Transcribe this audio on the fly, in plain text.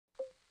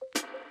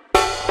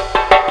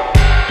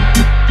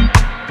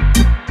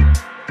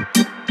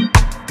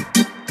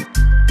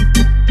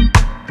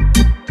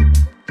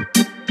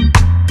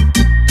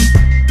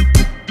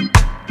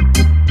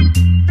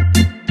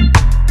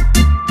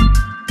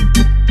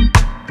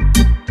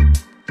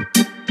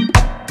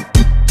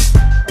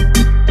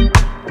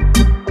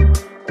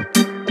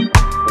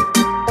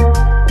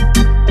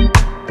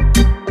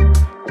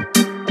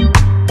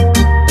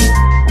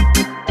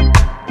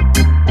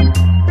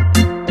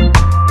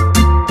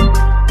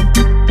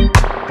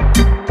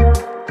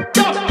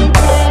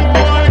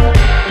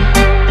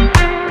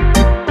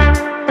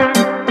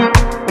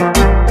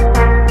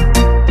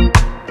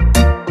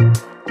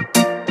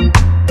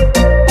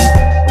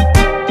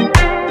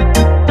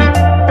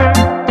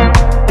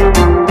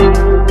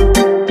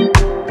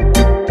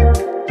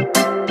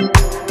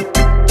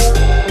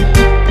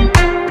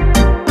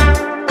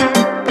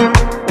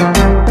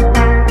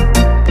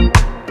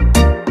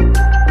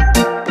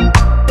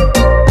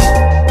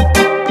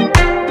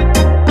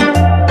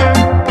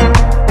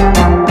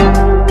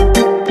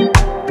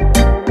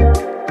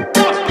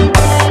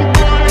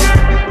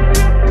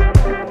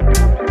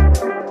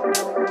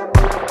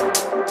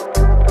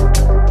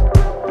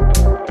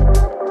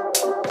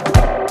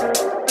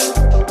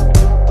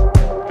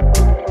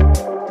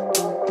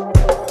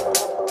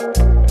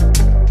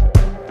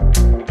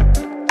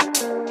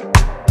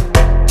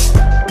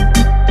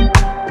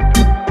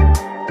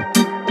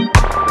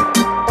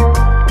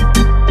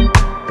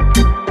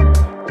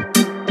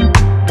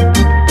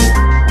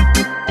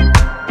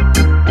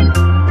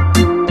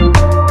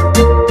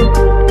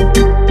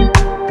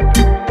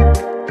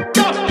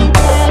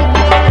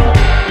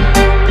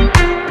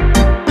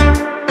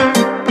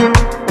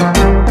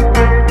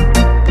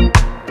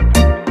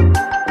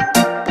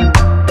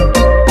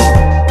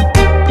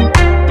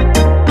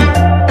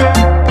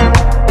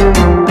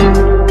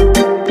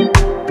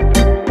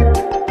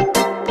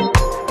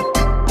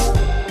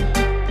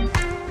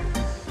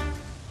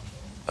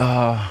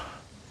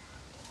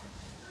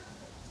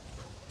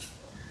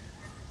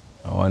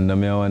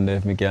I wonder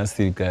if I can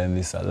still climb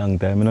this a long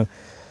time, you know.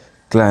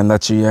 Climb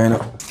that tree, you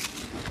know.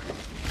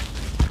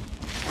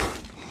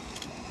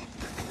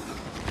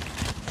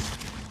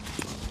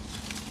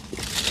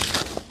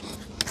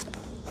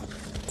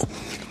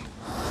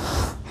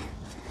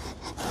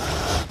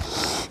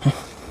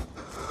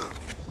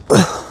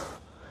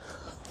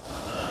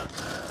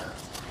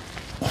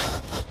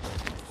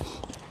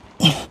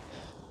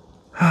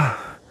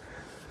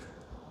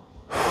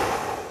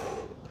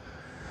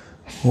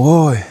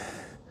 Boy.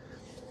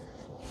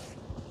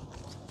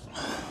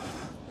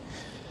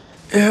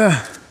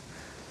 Yeah.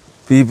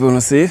 People,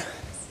 you see,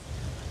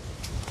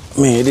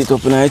 made it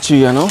up in a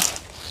tree, you know.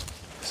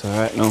 So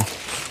right now,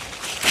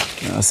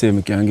 I see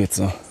I can get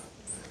some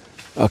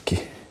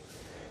Ackee.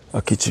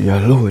 Ackee tree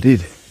are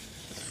loaded.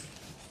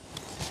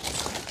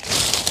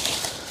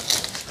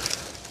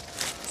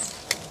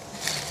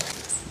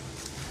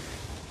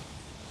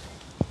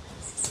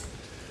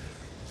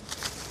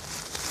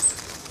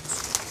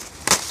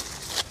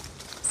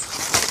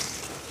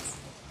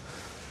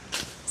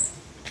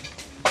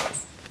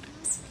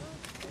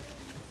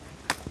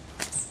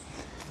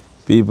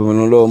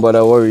 People don't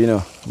bother worry, you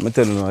know. I'm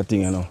telling you one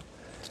thing, you know.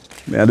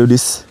 I do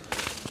this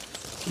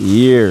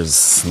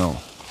years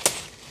now.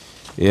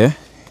 Yeah?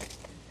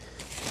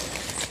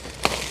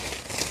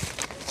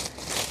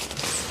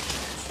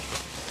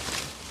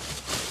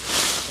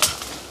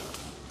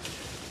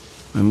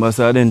 Remember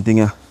certain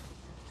thing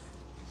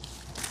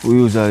we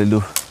usually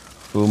do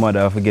so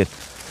mother forget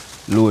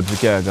load for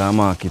carry go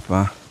market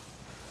man.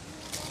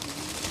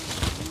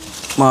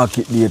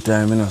 Market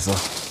daytime, you know, so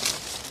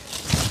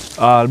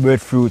all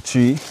breadfruit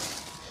tree,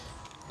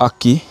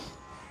 Ackee,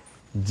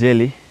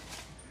 jelly.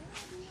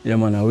 Yeah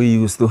man, we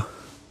used to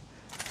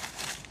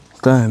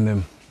climb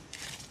them.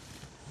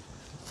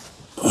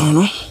 You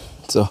know?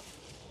 So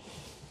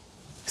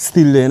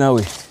still there in a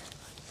way.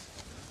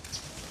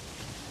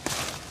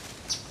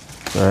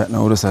 So right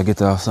now we just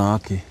get off some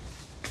Ackee.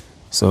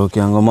 So we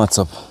can go mats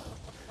up.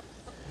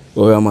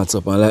 Go we mats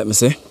up and like me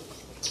say.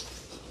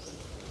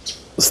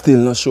 Still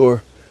not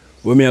sure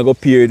where me I go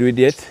period with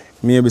yet.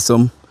 Maybe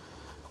some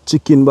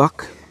chicken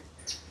back.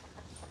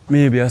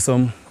 Maybe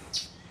some,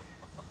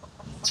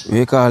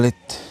 we call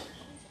it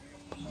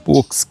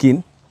pork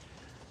skin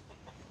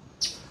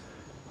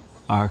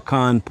or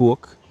corn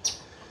pork.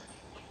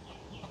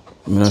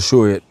 I'm not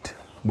sure yet,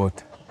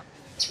 but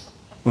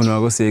I'm not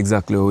going to say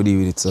exactly how we deal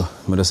with it. So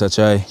I'm just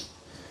try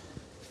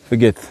to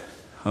get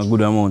a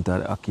good amount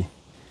of the Ackee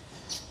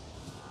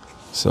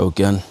so we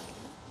can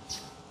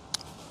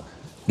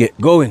get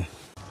going.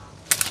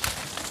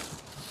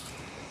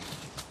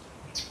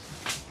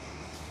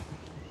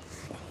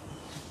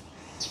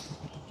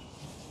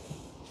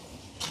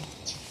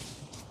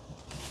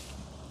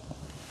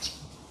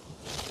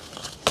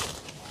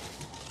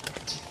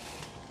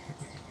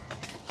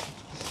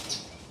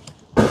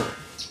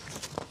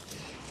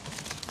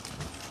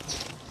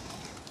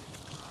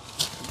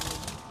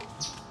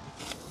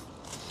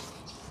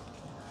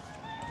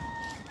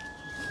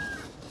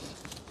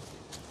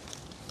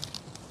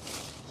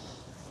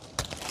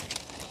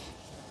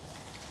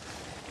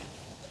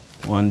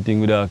 One thing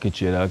with the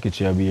Ackee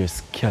tree be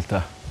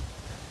scatter.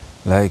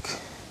 Like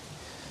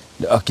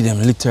the Ackee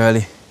them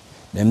literally,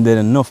 them dead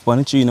enough on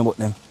the tree, but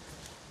them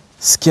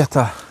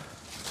scatter.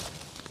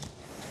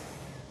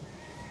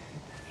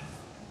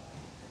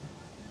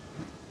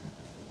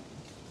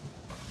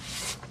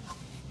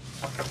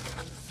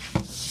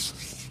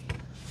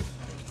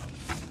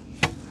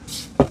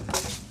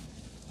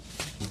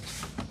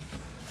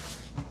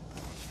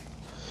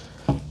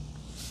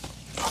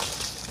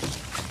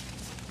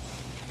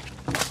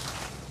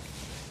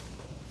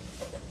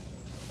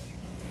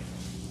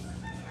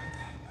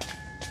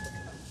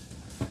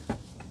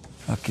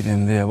 Ackee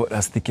them there, but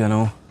that stick you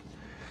know.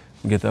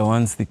 Get a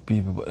one stick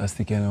people, but that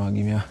stick you know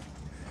give me a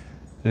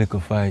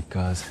little fight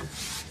cause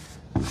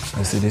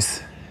you see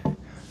this?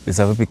 This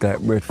have a pick like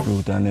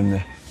breadfruit and them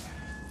there.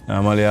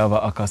 Normally you have a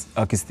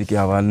Ackee stick, you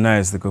have a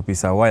nice little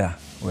piece of wire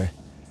where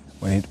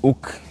when it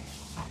hook,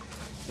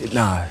 it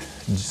nah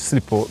just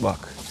slip out back.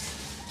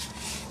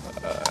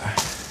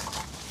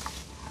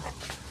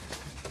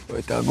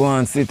 But I go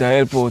and sit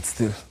and help out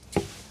still.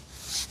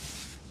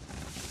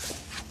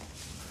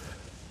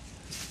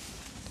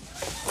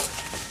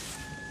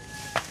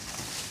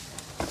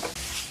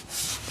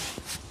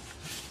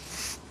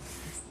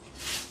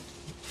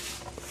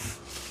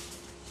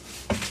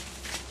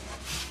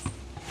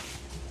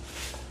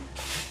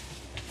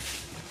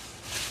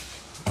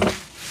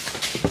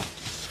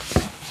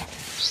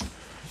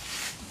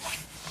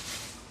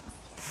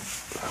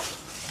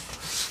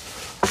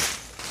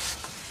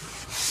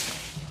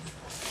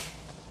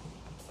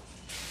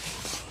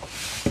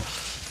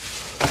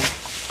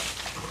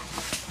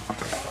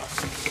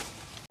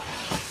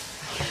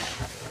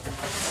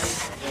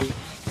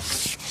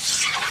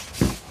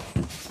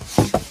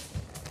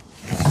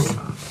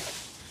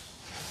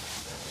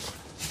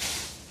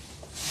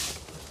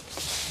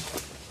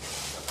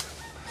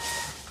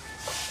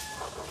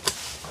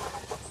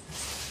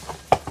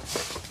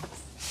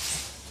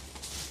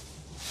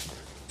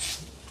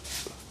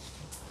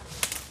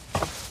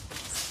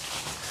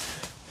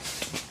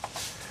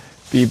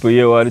 People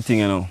hear what the thing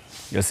you know.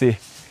 You see,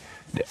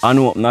 the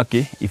unopened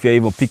ackee, if you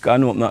even pick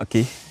unopened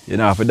ackee, you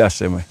don't have to dash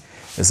them.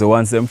 So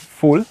once them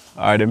full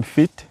or them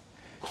fit,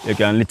 you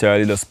can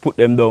literally just put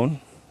them down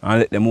and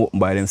let them open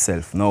by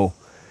themselves. Now,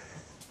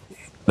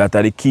 that's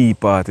the key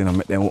part, you know,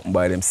 make them open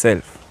by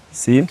themselves.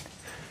 See?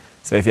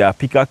 So if you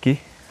pick ackee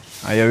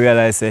and you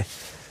realize say,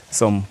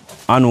 some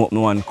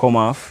unopened one come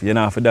off, you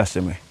don't have to dash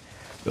them.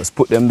 Just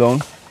put them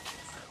down.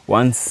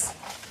 Once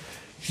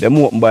them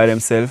open by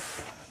themselves,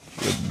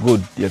 you're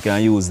good, you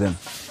can use them.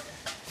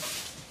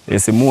 You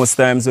see, most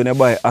times when you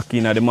buy ackee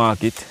in the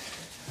market,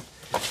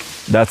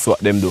 that's what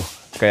them do.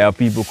 Because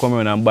people come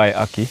around and buy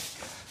ackee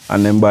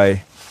and then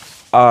buy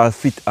all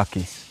fit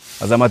ackee.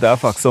 As a matter of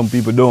fact, some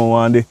people don't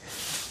want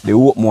the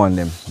open one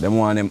them. They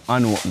want them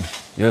unopened.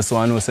 You just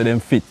want to know so them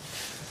fit.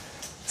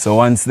 So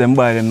once them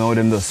buy them now,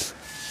 them just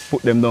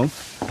put them down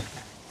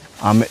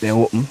and make them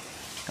open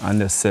and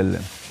just sell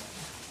them.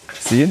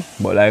 See?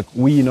 But like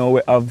we now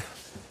we have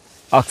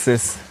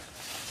access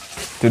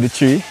to the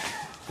tree,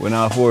 we don't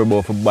have to worry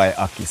about to buy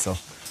ackee. So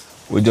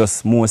we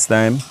just most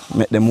time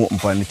make them open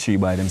on the tree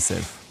by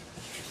themselves.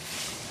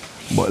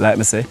 But like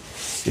I say,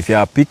 if you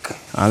have pick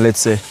and let's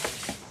say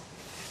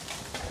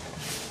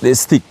they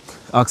stick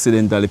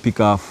accidentally pick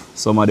off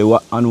some of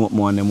the unopened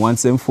one them,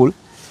 once them full,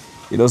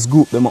 you just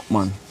group them up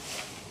man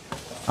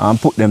and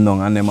put them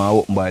down and them are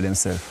open by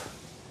themselves.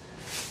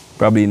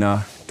 Probably in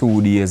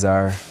 2 days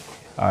or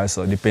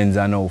so, depends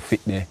on how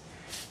fit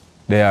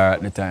they are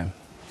at the time.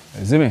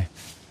 You see me?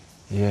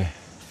 Yeah.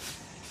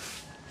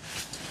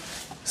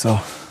 So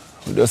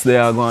we just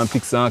there go and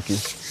pick some ackee.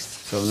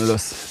 So we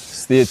just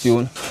stay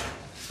tuned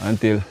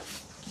until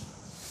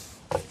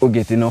we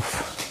get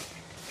enough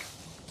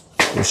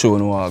to show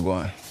you what we're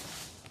going.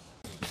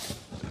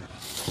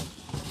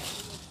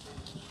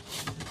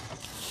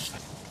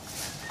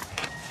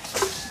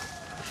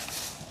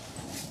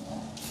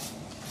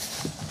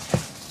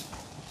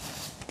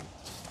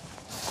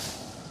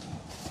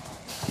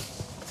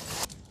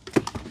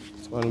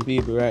 One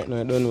people right now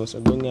I don't know, so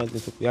bring out the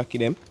ackee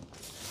them.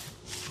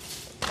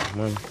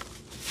 Man,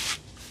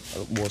 I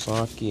look about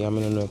some ackee, I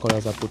don't know the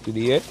colors I put to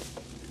the head.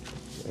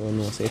 I don't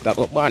know, say it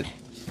up man.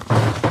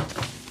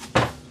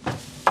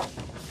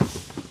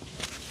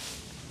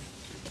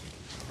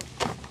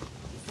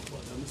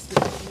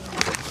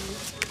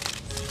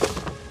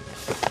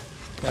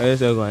 How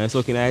is it going? You're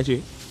soaking the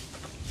tree?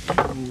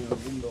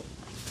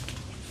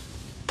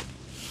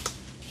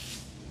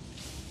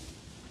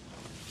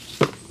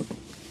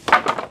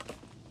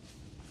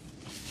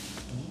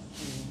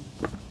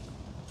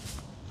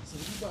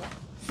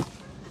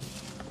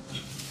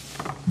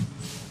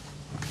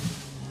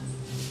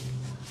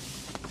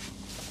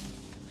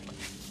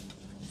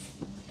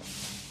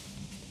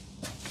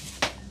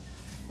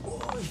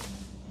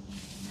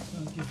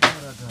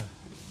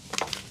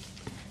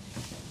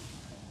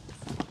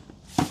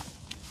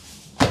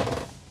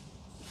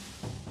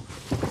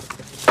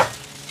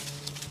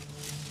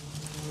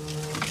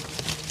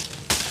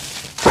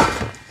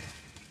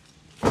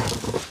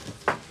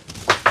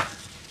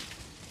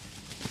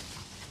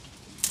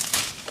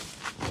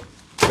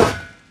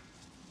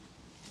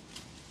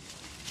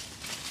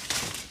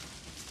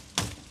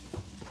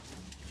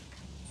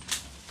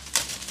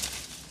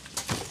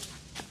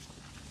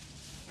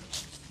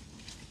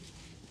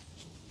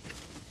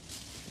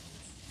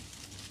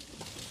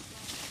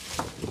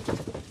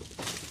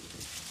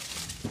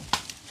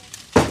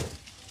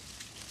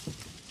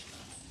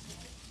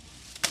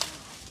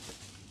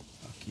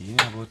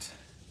 Yeah, but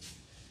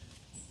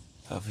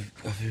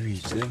have you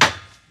reached them?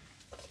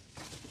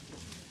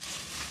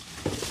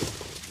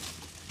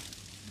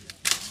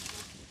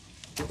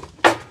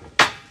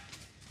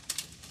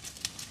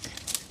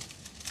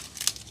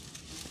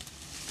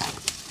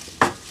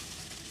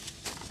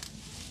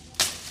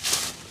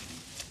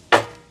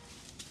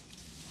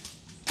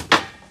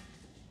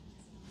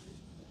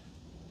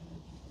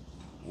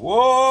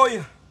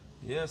 Whoa!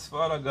 Yes,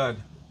 Father God,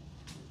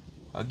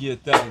 I give you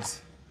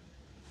thanks.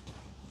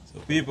 So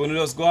people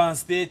just go and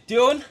stay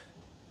tuned.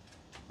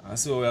 And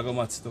so we are going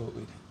to start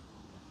with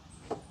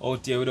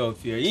out here without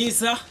fear.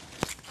 Isa.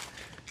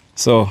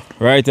 So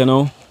right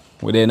now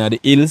we're in the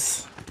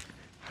hills.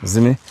 You see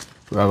me?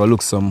 We're going to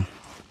look some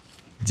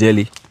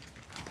jelly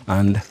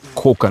and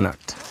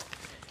coconut.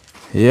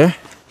 Yeah?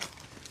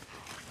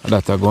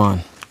 That I go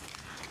on.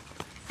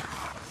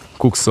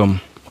 Cook some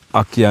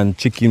ackee and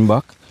chicken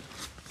back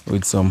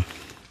with some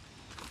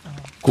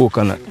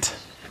coconut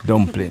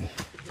dumpling.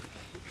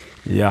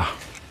 Yeah.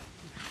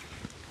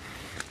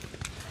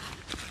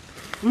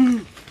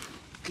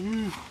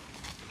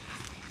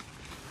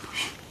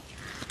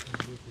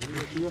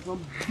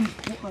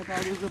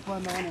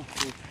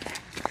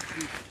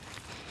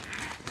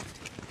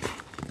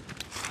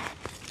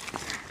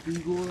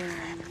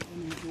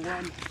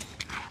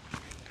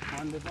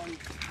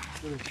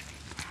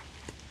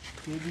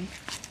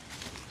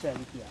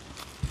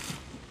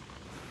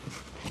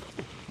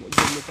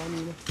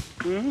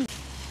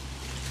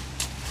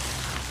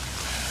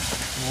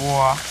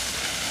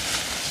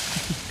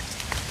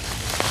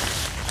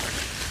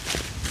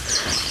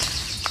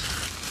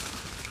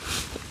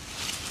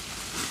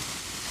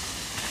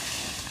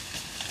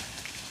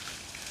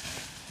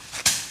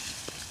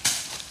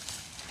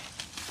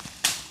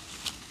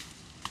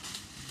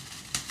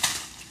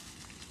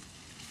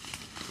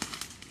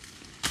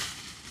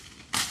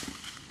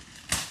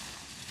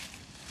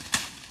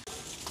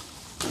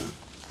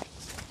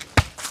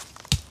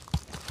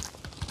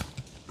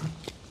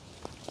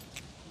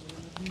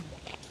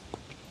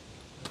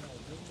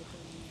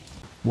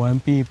 One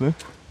people.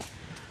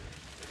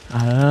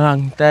 A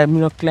long time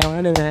you no climb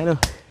on them, you know.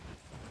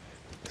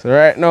 So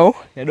right now,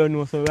 you don't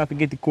know, so we have to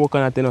get the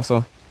coconut, you know,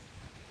 so.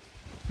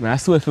 I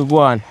saw if you go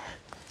on.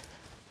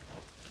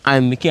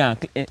 And I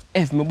can't,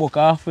 if I book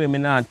halfway, I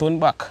can't turn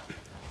back.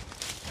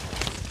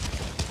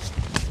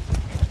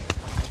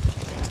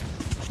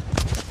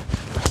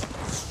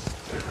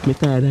 I'm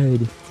tired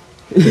already.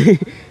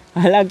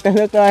 I like to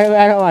look at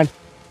everyone.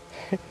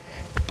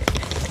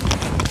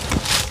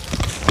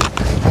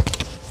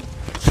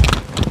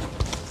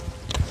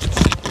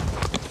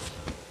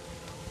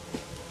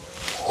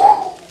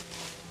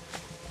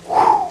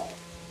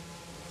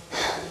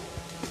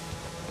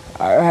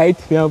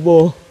 Alright, me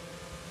about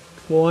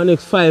for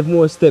next 5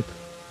 more steps.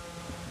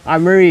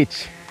 I'm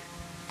reach.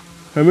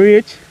 I'm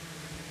reach.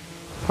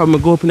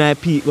 I'm go up in the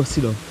peak, go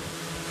sit down.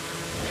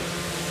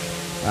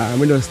 I'm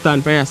going to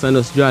stand for here and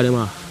just draw them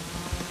off.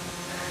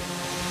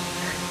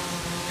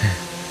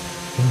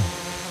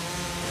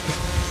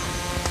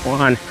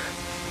 One,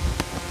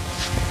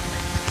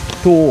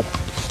 2,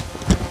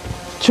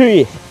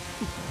 3,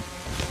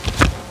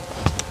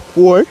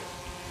 4,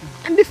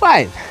 and the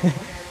 5.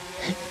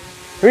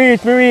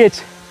 Reach, me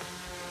reach.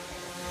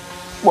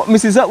 But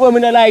Mrs. Up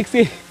women I like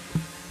see.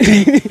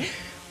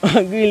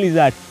 What grill is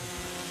that?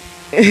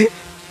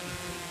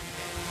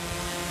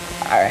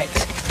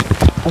 Alright.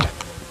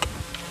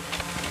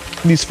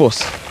 This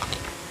first.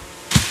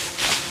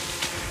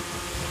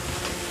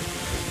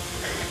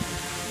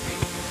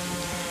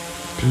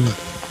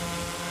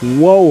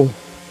 Wow.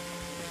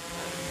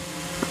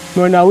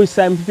 No, now which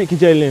time to pick the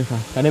jelly from?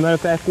 Can they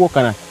make like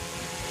coconut?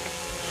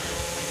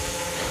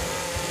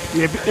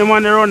 Yeah, pick them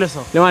on the round there,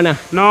 sir. The one there?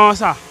 No,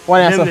 sir. One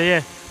there, Them sir?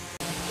 yeah.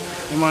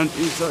 Them on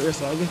each out, yes,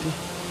 sir. I get it.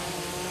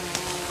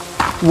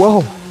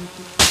 Wow.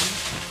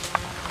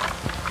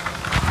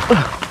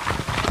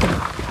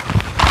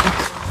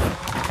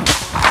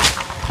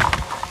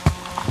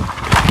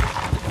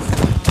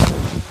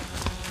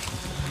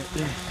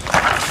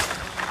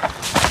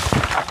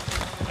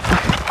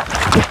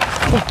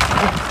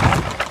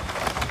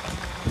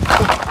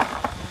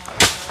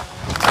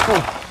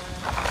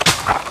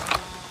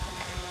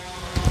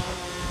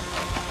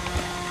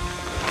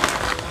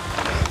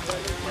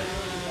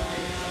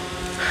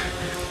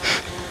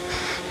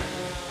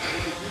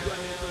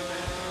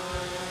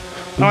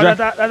 No,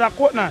 that's a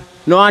coat now.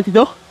 No auntie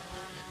though?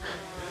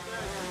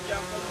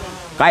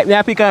 Right,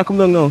 me pick and come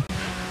down now.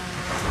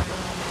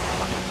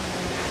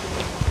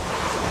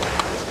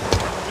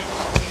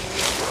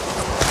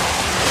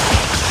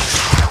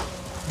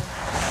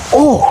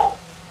 Oh!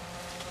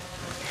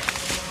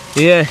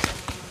 Yeah,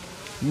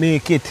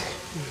 make it.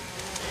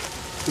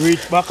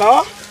 Reach back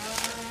out.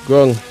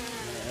 Gong.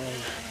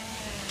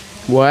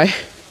 Boy,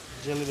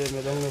 Jelly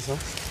them down there, sir.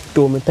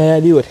 I'm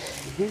tired dude.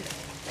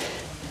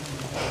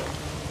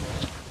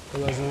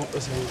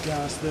 Because you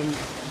can't see them.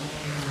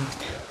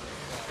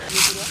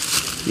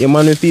 Yeah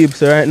man with peeps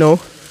so right now.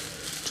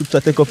 Troops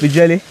are take off the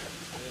jelly.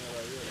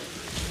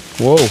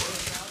 Whoa.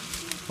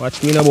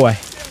 Watch me now boy.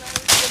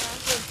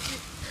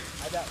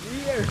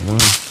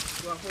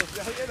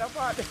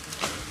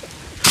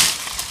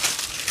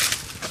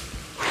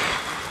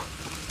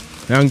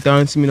 Long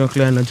time see me no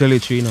clear no jelly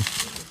tree now.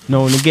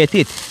 Now you get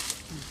it.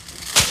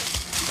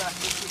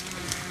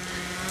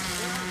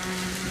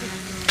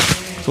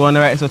 So on the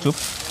right so troop.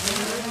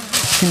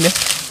 In there.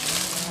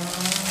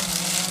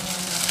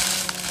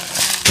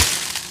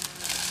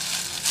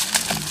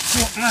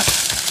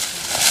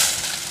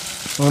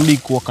 One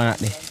big coconut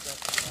there.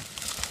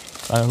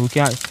 Who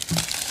can't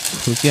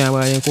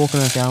buy a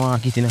coconut in the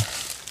market, you know?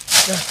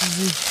 That's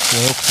it.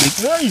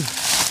 Big. Right.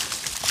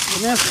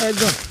 Yes, I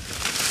done.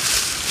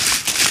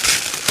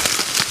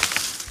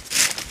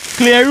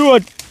 Clear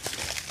road.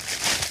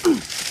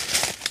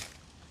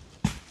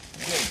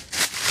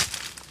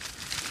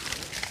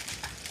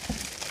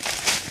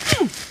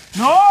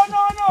 No.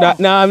 That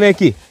now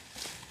make it.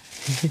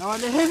 Now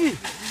the heavy.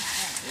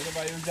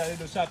 Everybody usually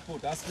do shot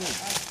put, that's good.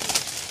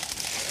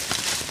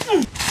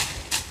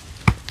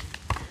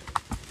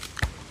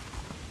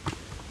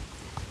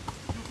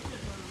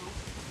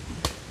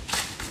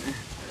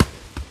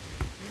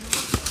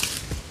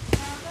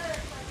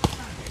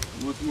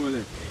 What's more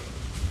left?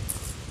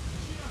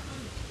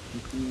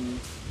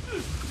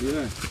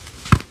 Yeah.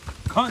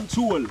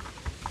 Control.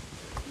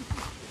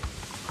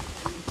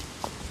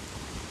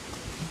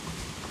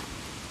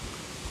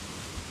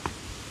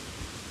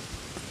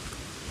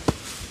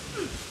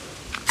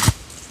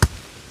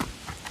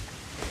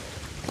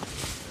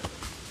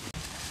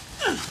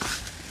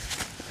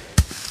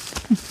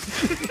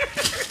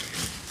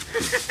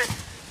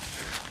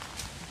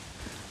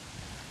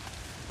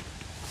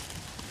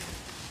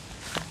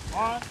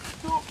 One,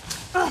 two.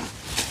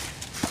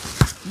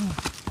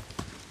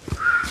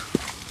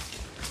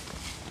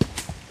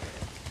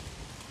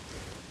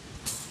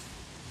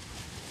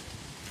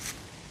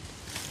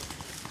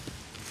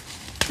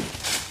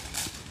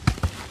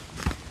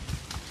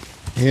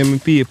 Hear me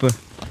people.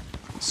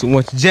 So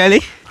much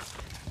jelly.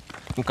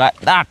 Look at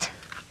that.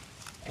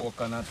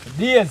 Coconut for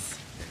days.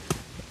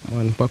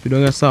 Man, Papi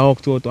don't get saw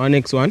to our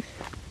next one.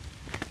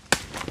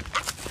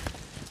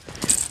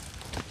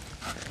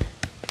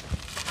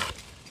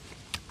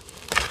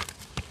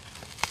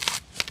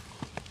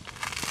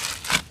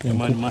 Yeah,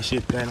 man, mash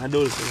it kind of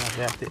dull, so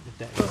you have to take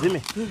the time. See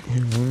me?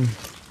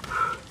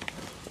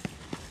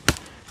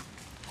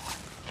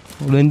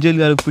 The jelly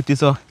look pretty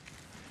so.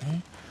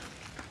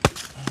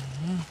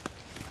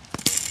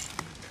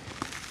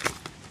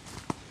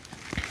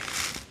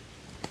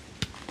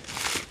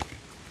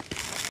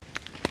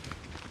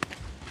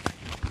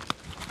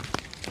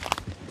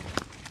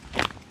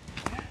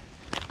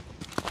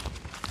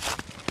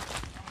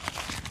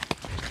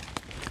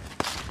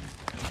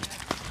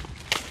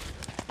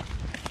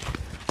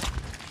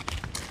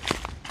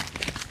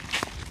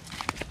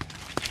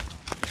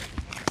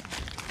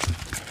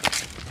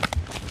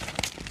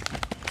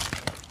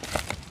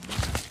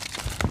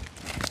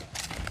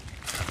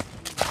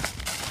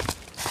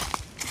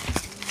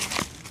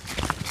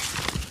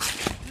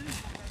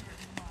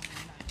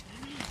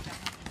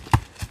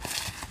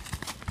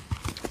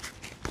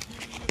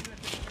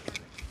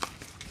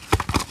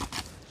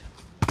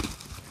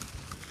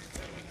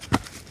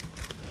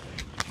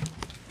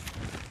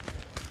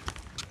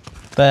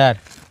 Tired?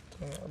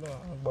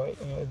 Boy,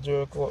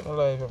 jerk out my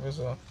life of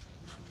yourself.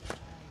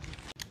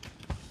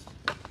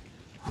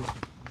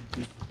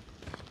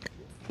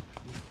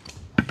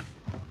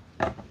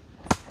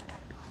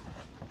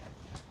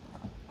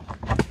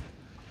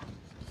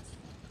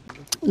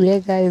 Yeah,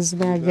 guys,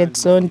 now get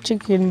some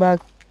chicken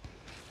back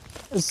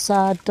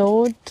sort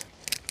out.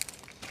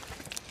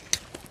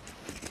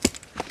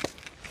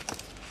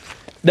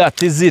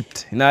 That is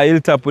it. Now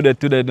hilltop with it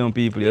today, them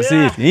people. You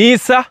see it?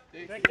 Yes, sir.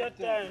 Take your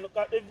time, look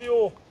at the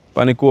view.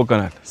 Pan the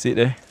coconut. See it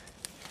there?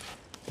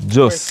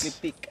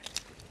 Just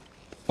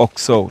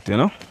ox out, you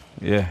know?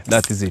 Yeah,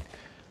 that is it.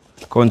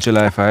 Country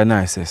life are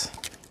nicest.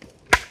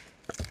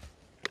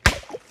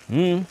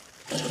 And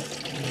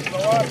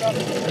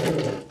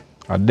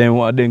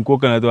then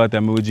coconut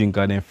water we drink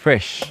and then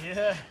fresh.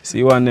 Yeah.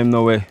 See one them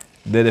now way.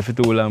 They for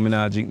too long, I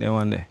not drink them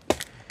one day.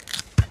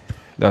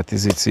 That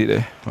is it, see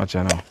there. Watch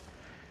out now.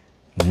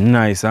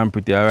 Nice and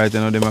pretty. Alright, you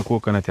know them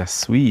coconut are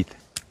sweet.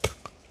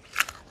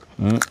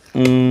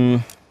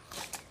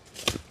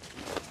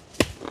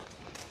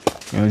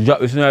 You drop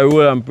this in a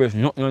roll and press,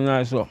 nothing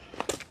nice so.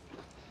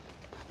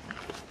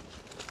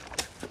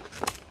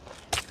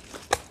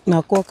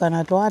 No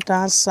coconut water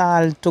and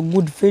salt,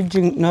 good for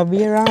drink, no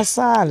beer and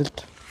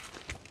salt.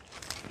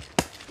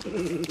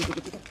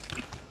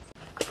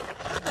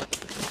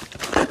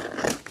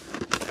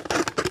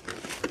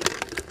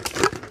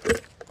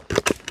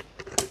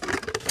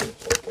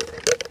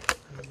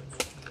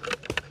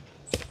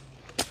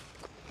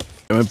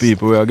 When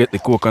people will get the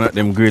coconut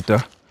them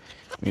grater,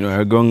 you know,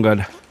 I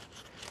gungad,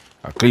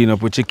 I clean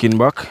up with chicken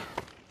back.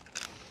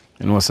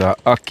 You know, so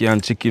ackee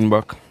and chicken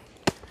back.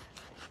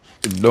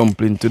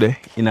 Dumpling today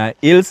in our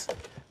hills.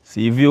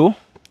 Sea view.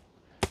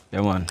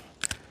 Yeah man.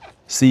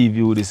 Sea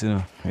view this, you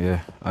know.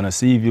 Yeah. And a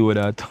sea view with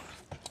that.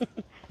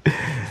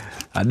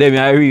 And then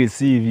I real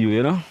sea view,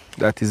 you know.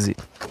 That is it.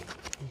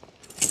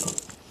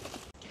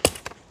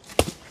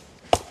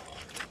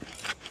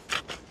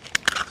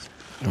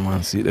 You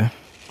man see there.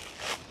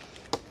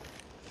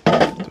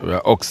 So we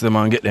ox them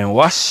and get them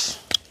washed.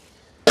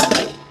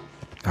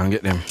 And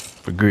get them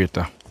for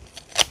grater.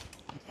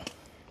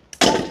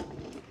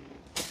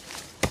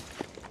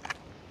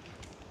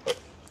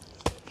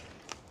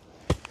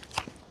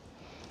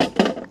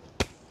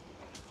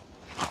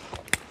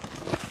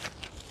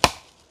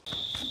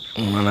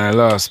 And I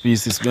last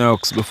piece this my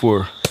ox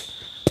before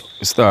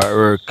we start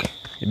work.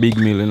 A big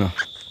meal, you know.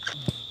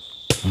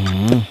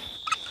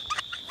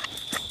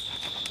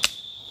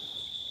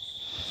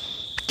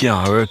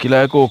 Can't work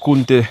like how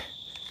Kunte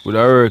would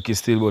have work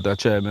still, but I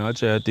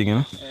try a thing, you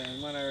know.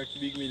 Man, I work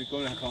big meal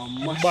come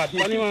like a bad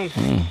money, man.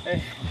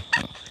 Hey.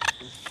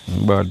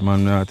 Bad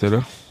man, I tell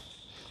you.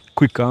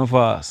 Quick and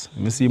fast.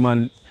 I see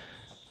man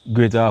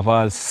great half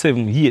all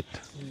 7, 8.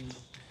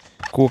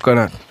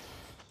 Coconut.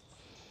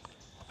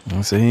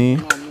 I say,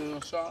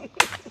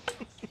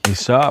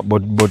 it's sharp,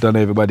 but not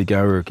everybody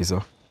can work it,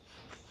 so.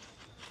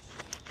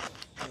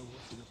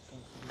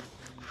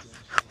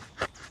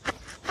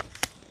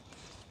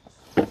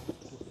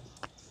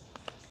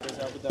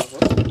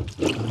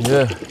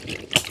 Yeah.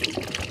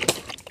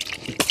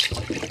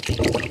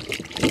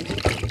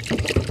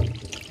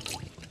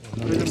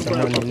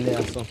 Someone in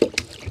there, so.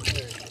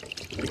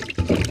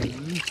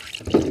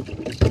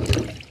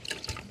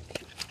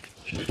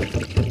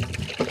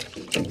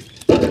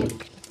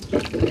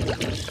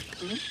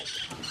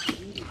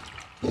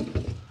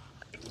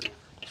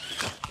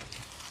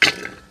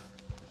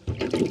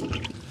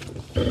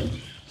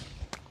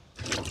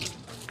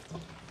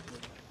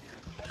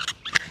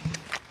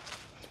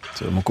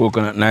 So my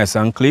coconut nice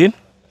and clean.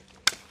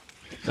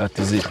 That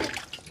is it.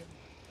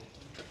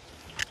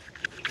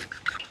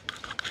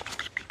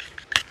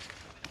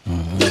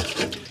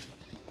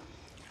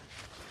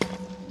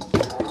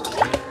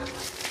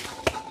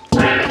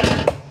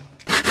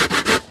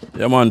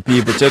 Yeah man,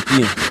 people check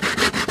in.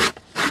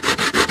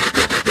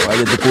 I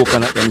get the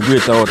coconut and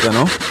grate out, you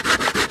know.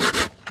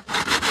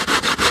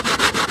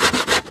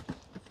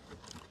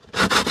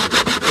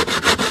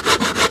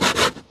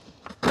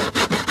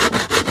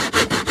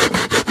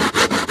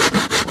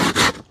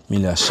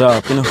 Really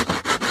sharp, you know.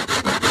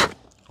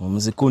 I'm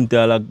see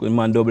Kunta like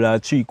man double or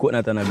 3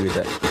 coconut and a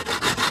grate.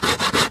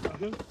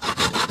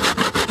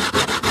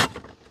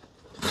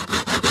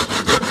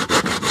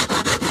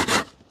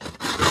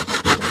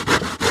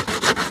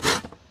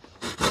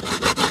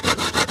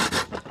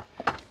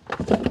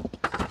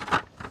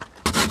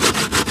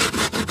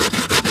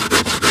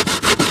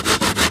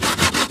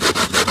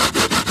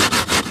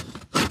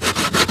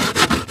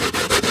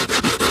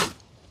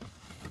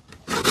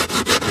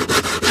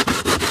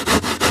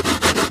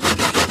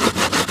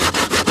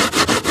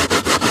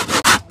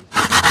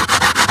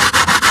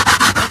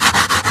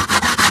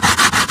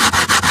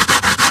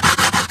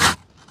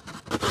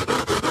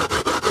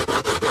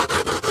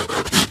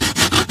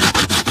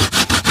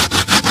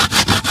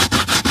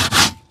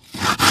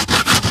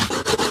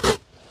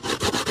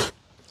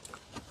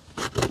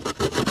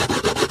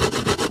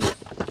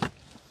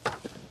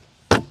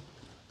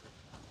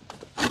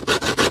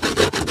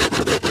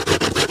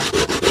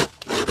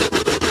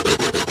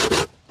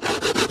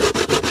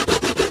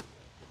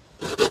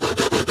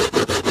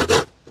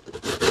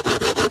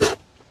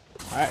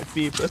 Alright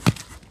people,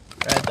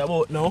 right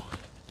about now,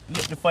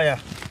 let the fire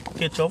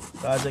catch up,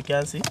 as you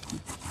can see,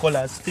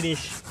 colors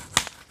finish.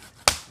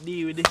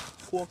 Deal with the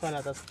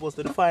coconut as opposed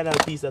to the final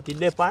piece that it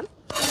depend.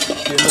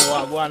 You know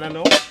what I want to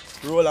know.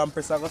 Roll and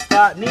press and go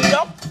start knee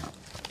up.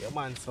 Yeah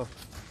man, so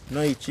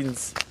no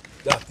itchings.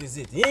 That is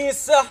it.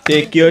 Yes, sir.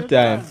 Take your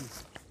time.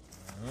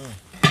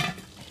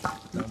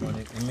 That man,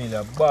 it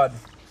really bad.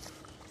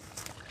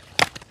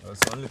 There's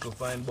some little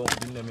fine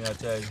bump in them here,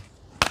 child.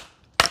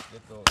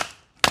 Get out.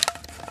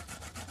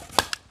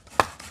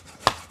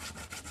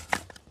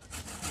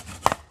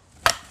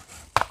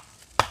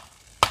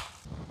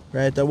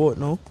 Right about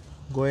now,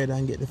 go ahead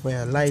and get the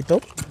fire light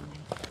up.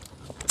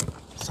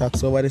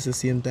 Socks over this the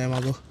same time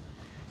I go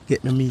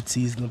get the meat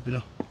seasoned up, you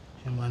know.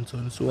 Yeah man, so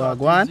I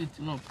go on.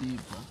 No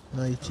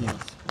itchings.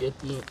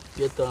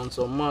 Get on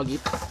some Maggi.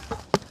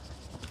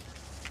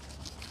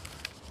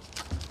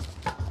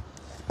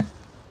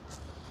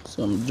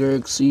 Some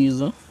jerk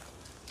season.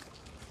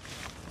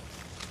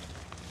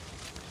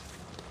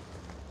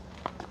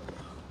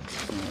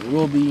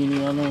 Rub in,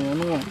 you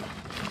know.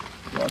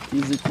 What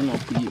is it, you know,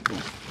 people?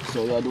 So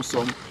we do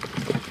some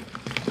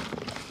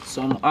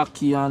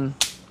ackee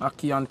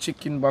and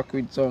chicken back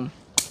with some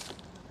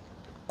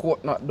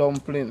coconut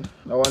dumpling.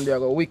 That one they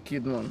go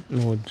wicked, man.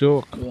 No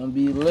joke. Don't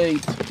be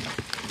late.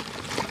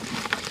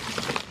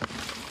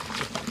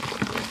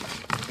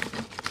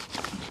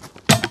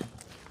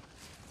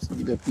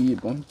 See the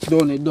people.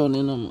 Done, you know,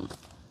 man.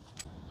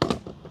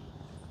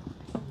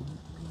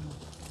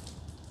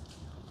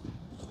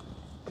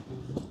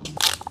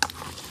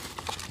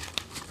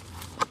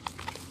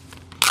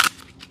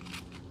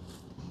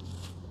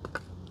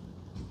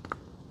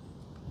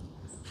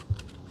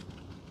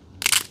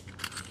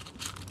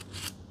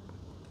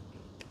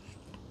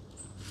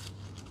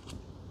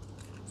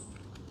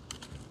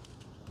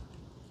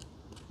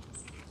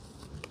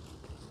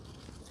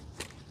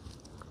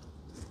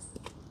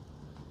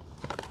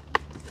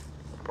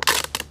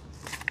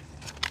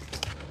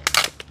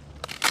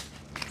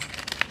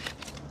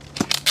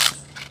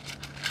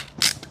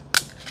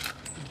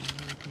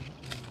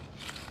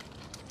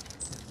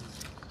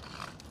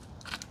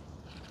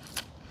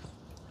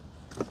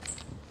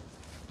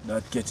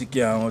 That get it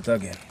out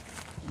again.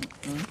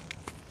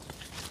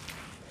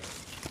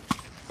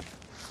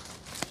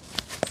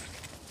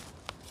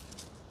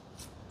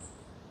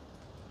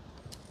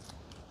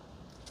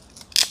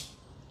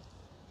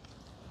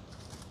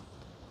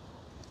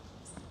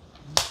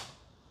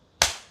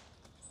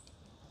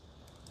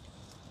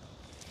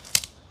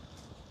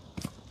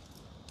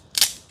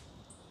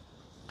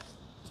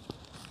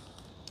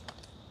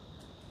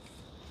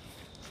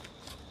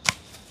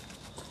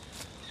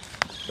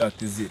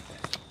 That is it.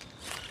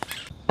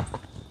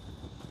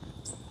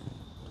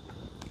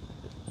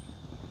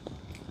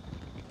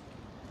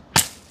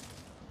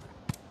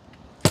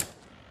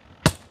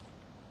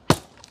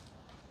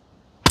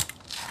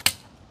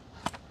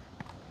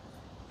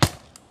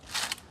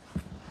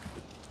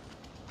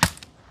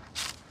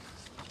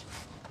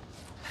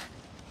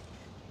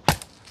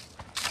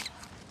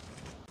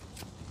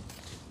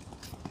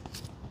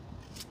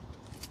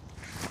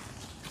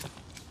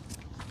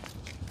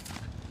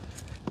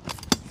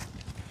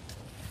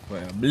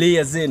 Well,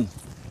 blazing.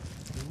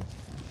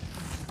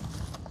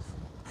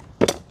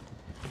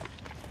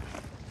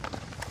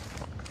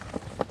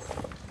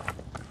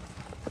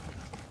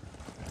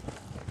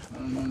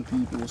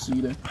 People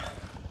see them.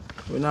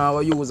 We now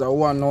use a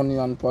 1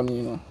 onion pan,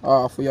 you know.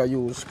 Half we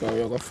use because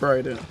we go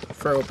fry them.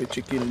 Fry up the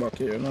chicken back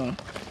here, you know.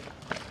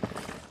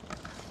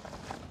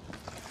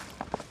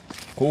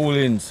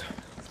 Coolings.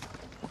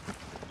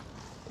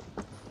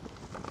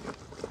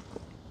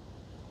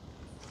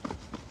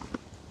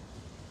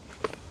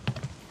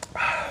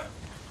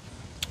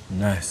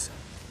 Nice.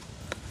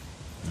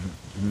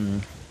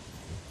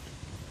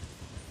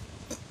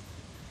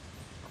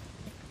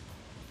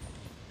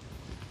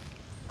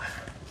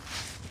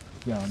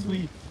 Yeah,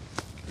 Sweet.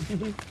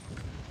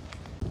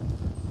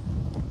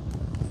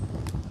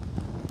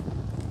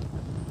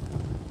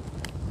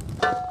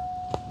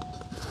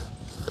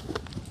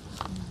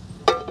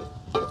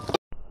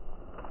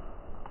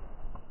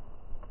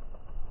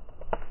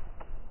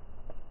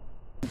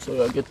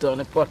 So you get on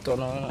the pot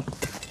on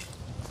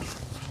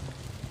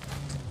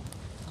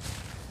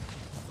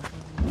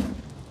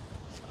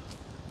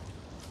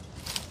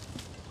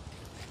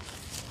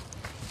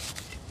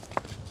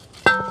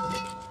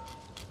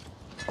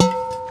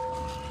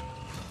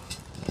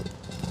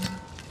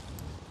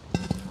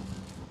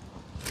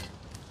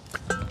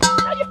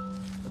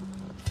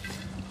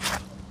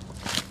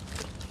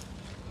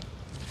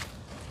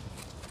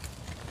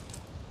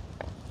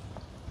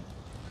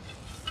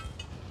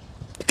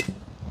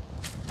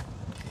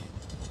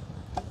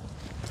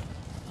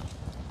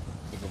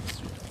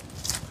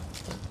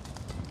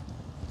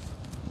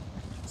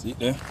See it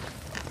there?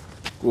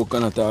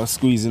 Coconut are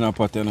squeezing a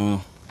pot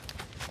now.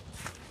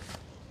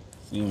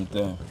 Same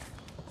time.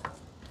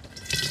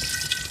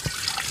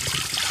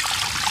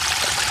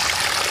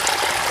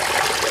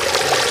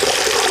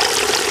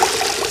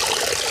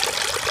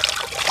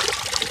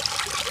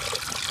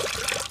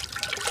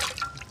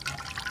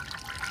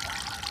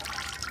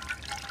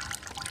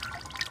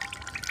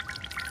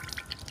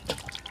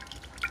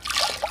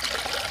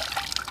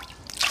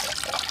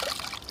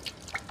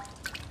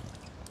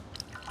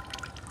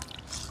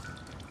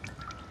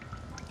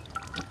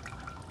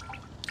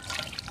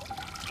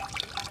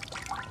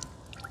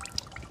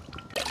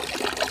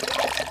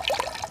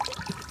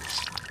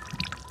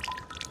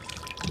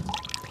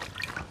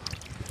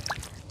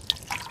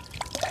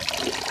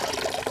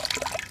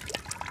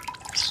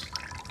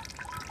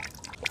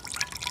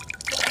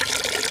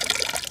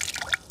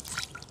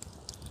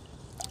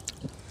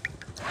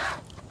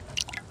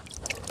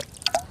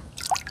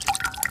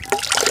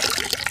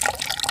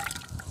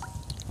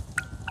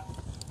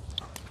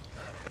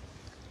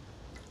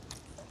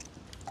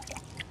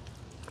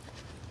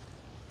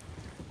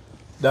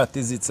 That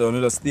is it, so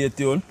just stay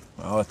tuned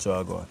and watch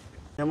how I go on.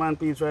 Yeah, man,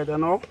 peeps right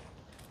now.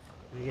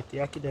 I get the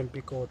Ackee them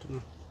pick out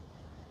now.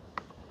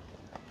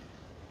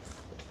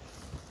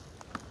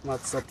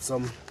 Mats up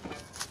some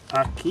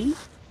Ackee.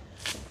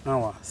 Now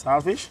what?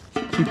 Saltfish?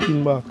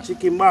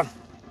 Chicken back.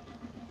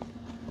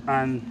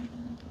 And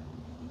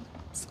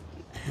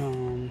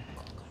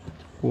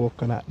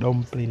coconut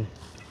dumpling.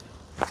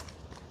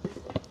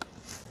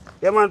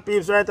 Yeah, man,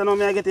 peeps right now.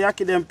 I get the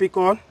Ackee them pick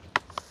out.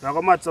 I'm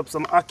gonna match up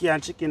some Ackee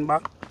and chicken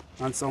back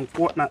and some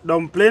coconut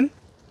dumpling.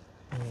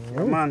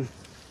 Yeah, man.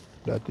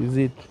 That is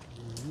it.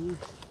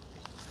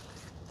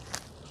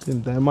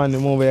 Same time, man, the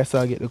move here, so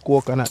I get the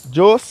coconut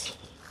juice.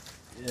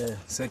 Yeah,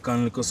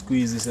 second little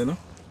squeeze this, you know.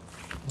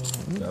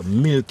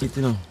 Milk it,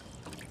 you know.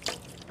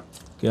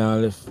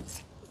 Can't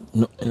left.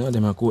 No, you know,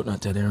 them are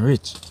coconut, they're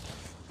rich.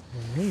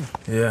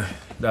 Yeah,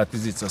 that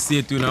is it. So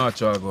stay tuned and watch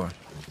how I go on.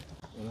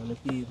 You know, the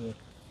people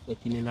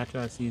getting the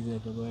natural season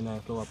to go in a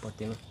flower pot,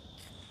 you know.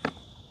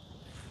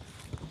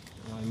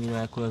 I mean,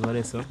 I close for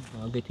this, so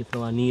I'll get the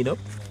flower knead up.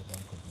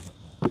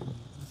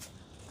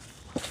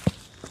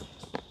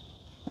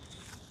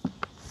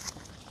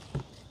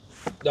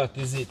 That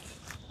is it.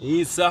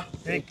 Yes, sir.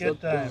 Take your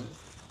time.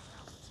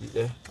 See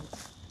there?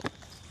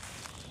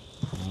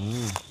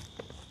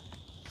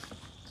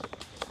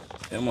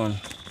 Yeah, man.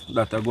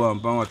 That I go on,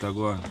 pan what I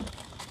go on.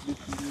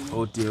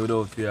 Out here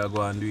without fear, I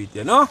go and do it,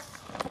 you know?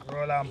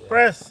 Roll and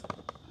press.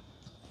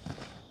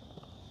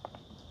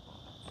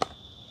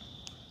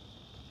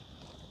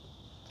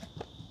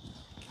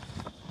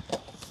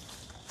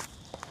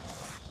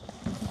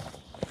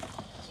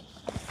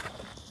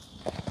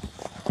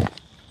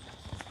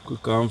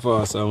 Quick and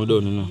fast and we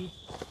done, you know.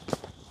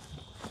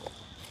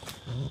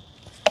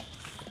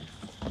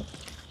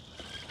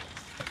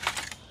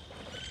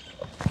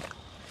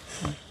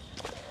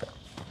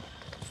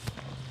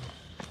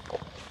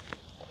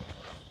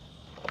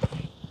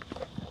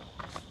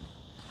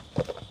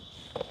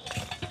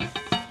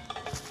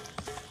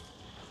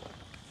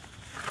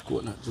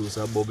 Coconut juice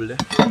a bubble there.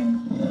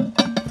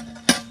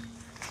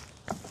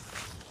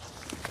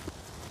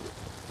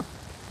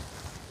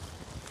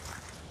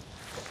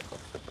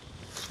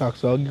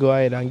 So I'll go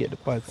ahead and get the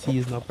pot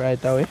seasoned up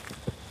right away.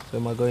 So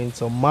I'm going in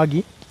some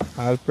Maggi,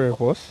 all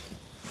purpose.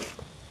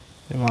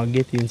 Then I'll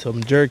get in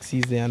some jerk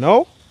seasoning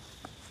now.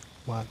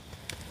 Man.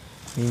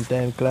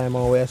 Meantime, climb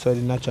our way so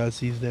the natural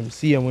seeds them.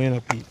 See them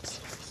when peeps.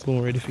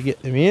 Soon ready to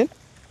get them in.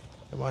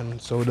 Man,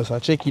 so just a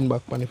check-in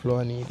back on the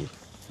floor needed.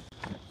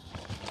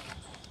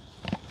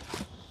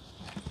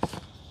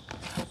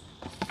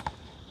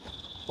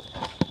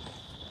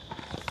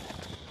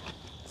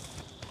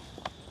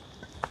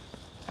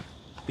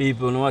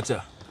 People, no watch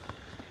out.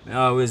 I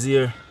always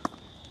hear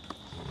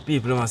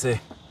people must say,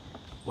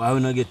 why we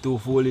not get two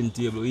folding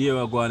table? Here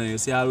we go on and you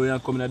see all we are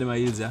coming at them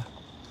hills, yeah?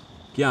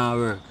 Can't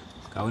work.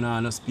 Because we don't have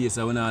enough space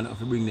and we don't have enough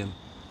to bring them.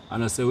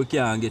 And I say we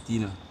can't get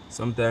in.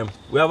 Sometimes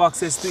we have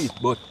access to it,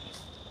 but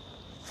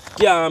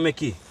can't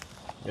make it.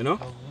 You know?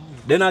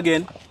 Then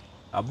again,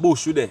 a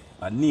bush with there,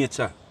 a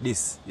nature,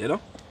 this, you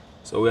know?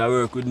 So we are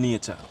work with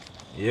nature.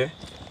 Yeah?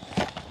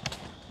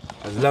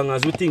 As long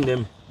as we think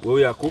them where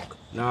we are cook,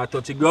 now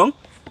touch the ground,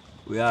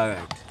 we are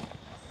alright.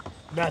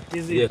 That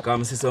is it. Yeah,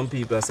 come see some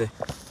people say,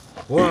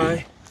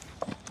 why?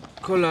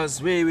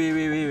 Colors,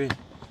 wait.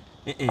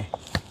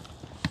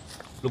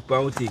 Look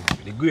at what thing.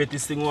 The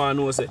greatest thing I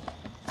know is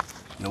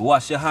you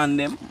wash your hand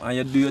them and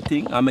you do your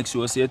thing and make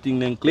sure your thing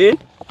then clean.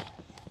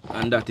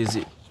 And that is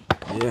it.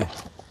 Yeah.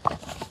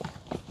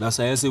 That's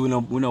why I say we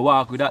no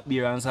walk with that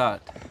beer and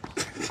salt.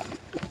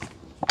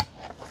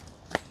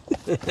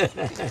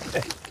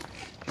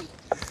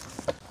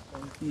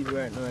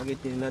 Right now I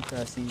get in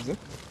natural season.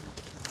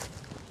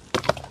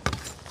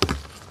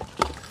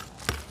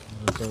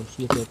 Some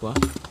sweet pepper.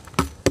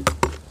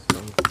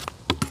 Some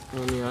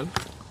onion.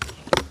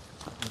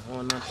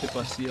 One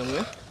pepper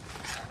seasoning.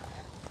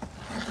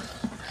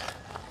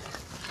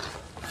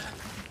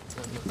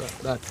 Look at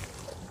that.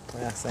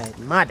 Fire side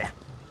mad.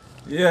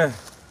 Yeah.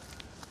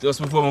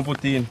 Just before I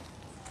put in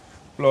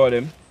flour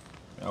them,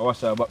 I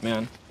wash out back my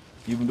hand.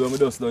 Even though I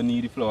just don't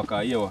need the flour,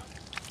 because yeah,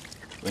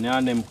 when you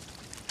hand them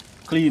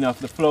clean off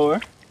the flour,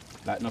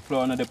 like the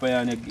flour on the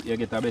pan, you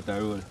get a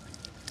better roll.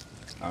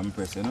 I'm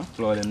pressing, you know?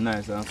 Flour them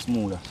nice and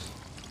smoother.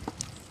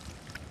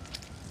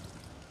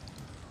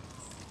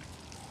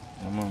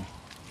 Come on.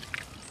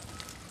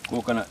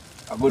 Coconut,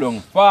 I go down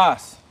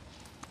fast.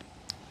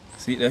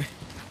 See it there?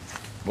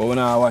 But when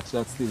I watch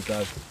that still,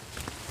 because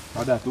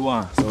that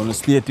one. So when you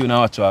stay tuned and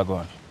watch what I go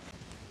on.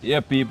 Yeah,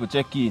 people,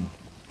 check in.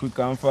 Quick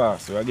and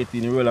fast. So I get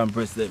in the roll and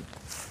press them.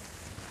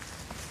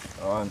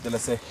 Until I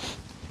say,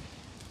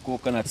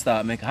 coconut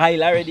start make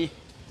oil already.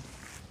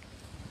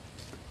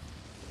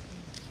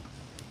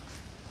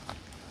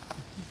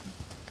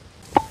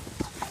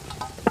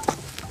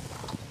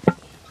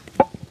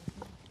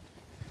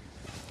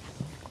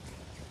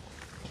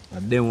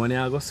 And then when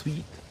I go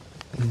sweet.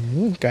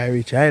 Can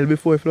reach oil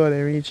before flour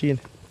then reach in.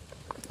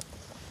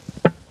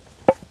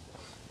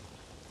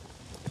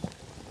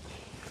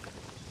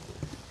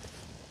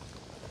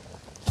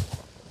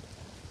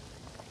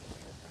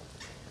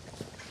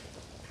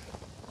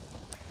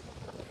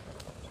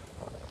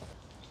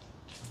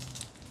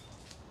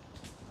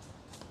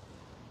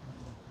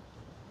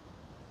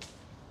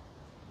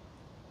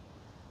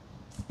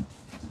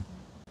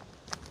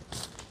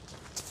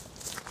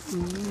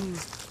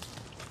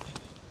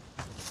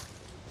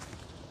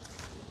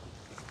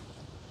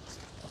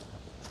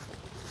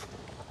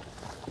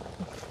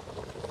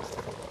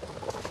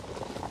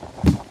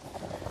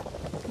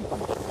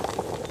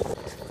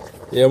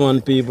 Yeah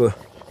man people.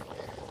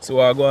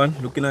 So I go on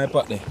looking at the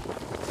pot there.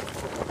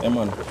 Yeah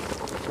man.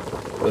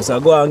 Just I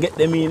go and get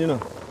them in, you know.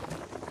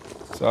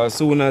 So as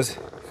soon as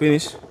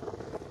finish,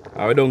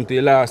 I will down to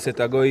the last set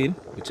I go in,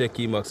 we check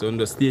him back. So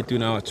just stay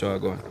tuned and watch how I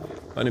go on.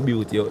 And the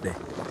beauty out there.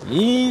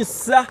 Yes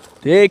sir.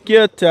 Take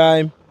your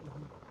time.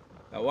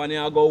 That one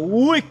here I go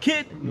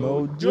wicked.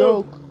 No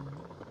joke.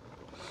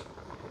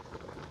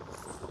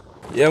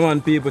 Yeah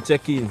man people,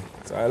 check in.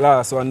 So the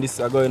last one this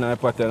I go in the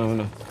pot there, you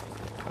know.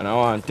 And I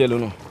want to tell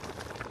you know.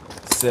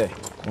 Say,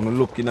 I'm gonna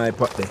look in the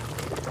pot there.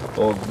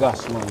 Oh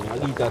gosh man,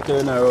 I need to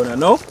turn around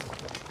now.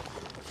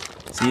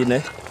 See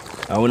there?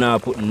 I wanna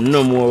put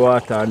no more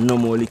water, no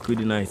more liquid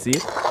in it, see?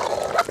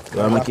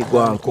 So I make it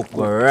go and cook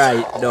go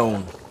right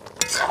down.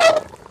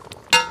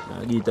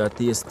 I get a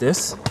taste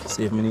test,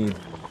 see if I need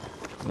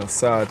no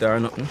salt or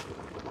nothing.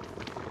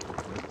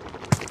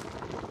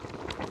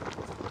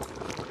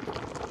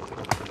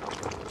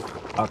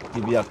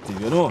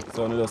 Active, you know.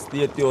 So I just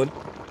stay tuned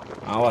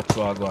and watch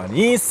what I go on.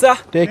 Yes sir.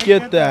 Take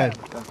your time.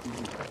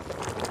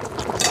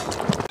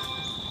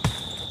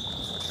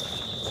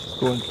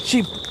 Going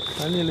cheap.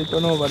 I nearly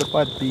turn over the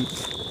pot people.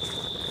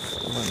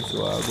 Come on,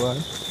 so I go on.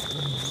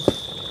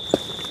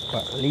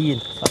 But lean.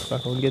 Fast I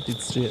can get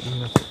it straight. You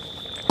know.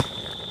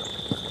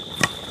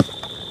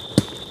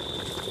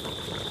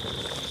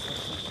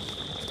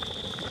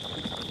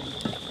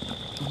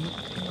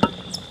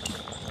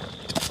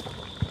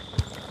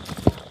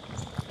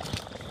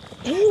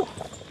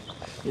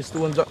 You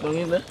stone drop down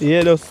in there?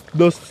 Yeah,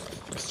 those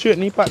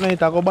straighten the pot now, it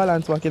go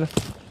balance back, you know.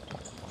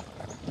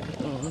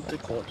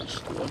 Take out the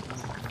stone.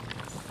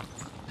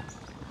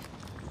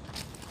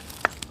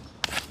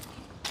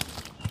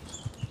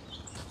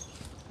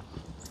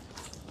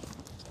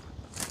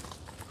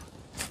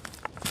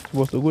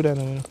 Supposed to go there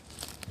now, you know.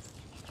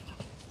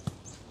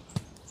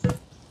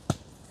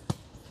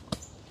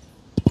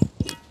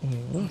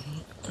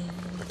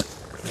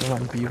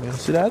 Man, people,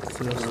 see that?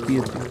 So that's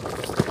stay.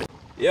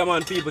 Yeah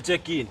man people,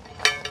 check in.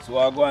 So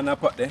I go on the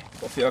pot there.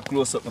 If you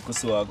close up, because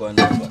so I go on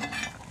the pot.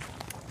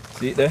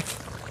 See it there?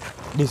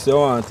 This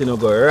one thing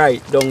go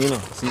right down, you know.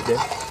 See it there?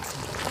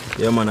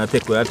 Yeah man, I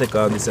take off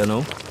this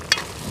now.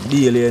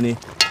 Daily any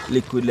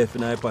liquid left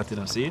in the pot, you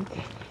know, see it?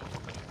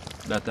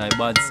 That is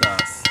bad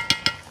sauce.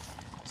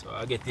 So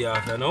I get it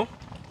after now.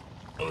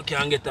 We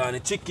can get on the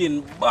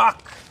chicken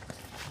back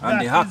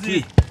and the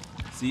ackee.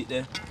 See it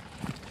there?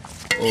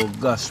 Oh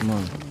gosh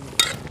man.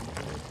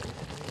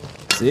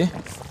 See?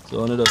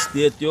 So you just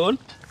stay tuned.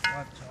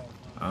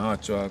 And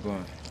watch how it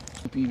going.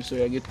 People, so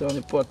you get on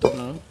the pot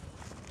now.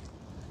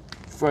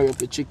 Fry up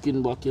the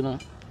chicken back, you know.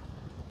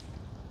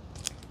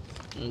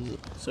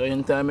 So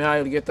anytime the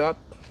oil get hot,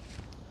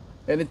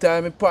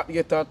 anytime the pot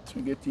get hot,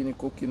 we get in the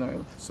cooking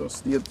oil. So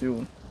stay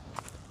tuned.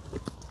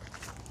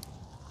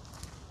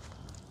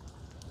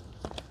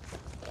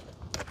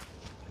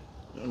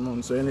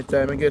 So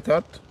anytime it get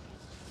hot,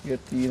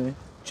 get in the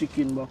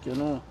chicken back, you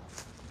know.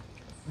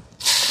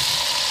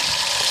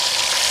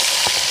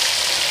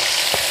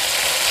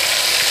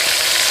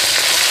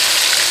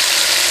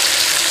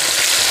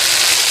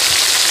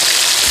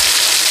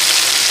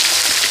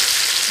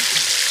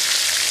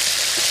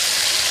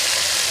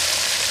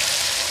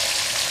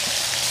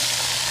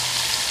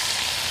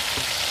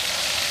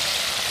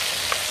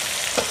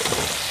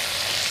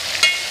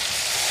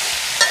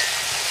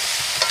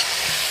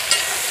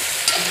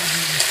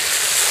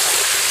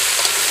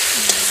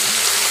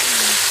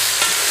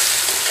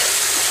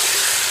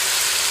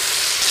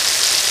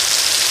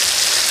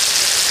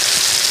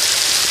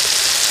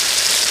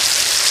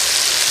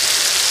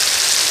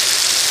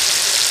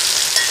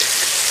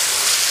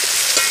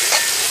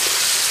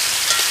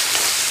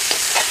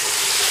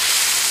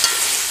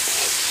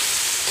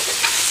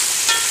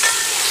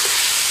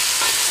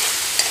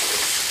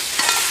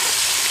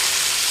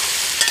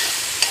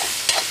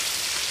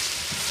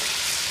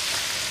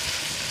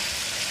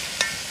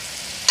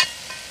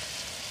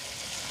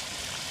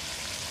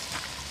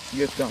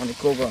 Get down the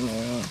cover now,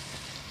 yeah.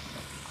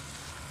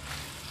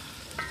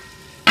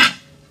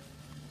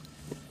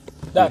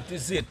 That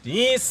is it.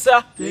 Yes,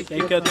 sir.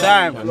 Take your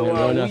time. And then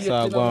run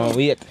us go and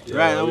wait.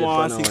 Right, I'm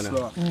on 6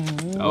 floor.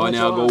 I want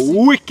to go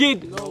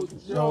wicked.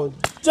 No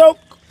joke.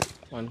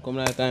 One come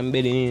like I'm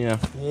bedding in here.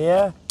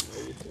 Yeah.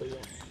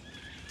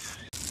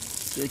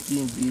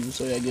 Chicken people,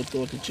 so you get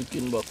out the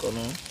chicken back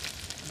now.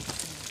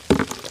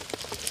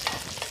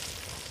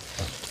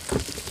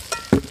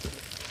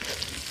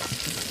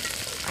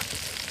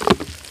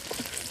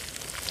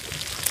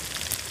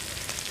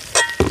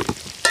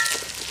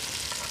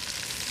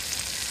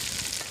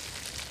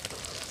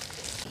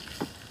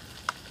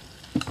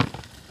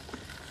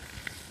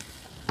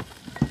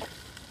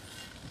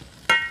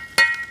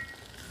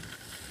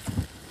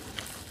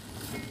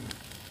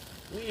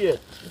 Wait,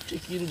 the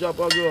chicken drop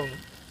a ground.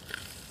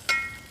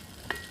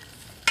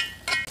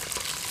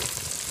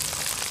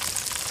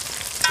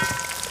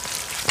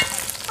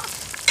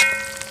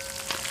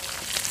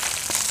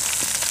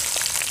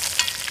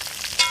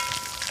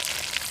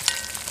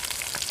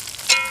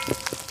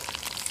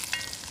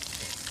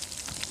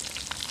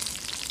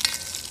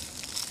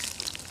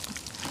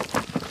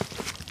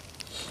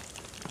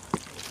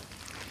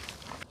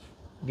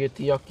 Get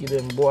the ackee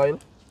them boil.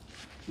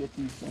 Get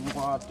in some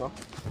water.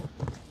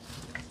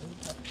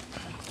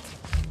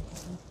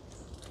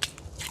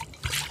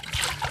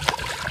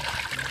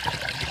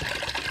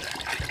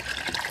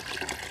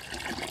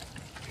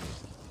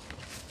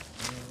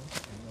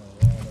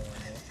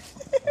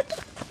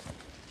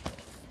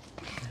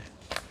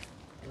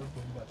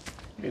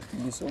 Get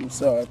in some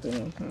salt, you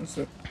know.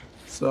 So,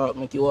 salt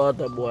make the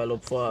water boil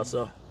up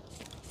faster.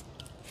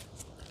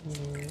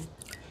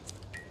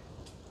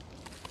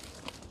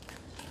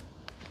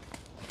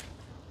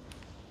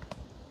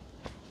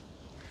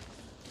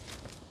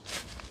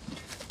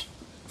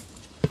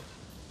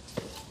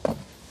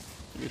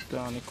 Get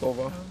down the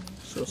cover,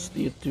 so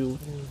stay tuned.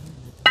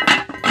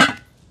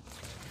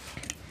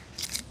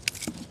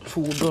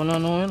 Food done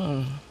now, you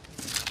know.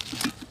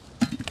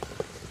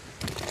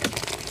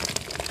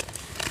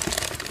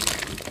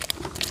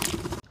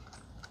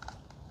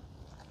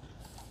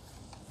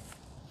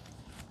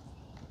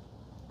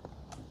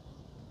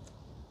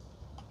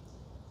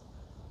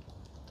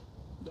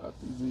 That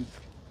is it.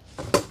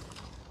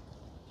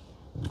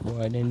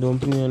 Boy, then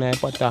dumpling on a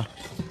potter.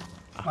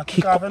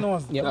 Kick off your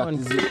nose. Yeah,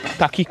 man.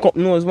 Tacky cup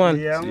nose, man.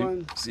 Yeah,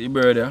 man. See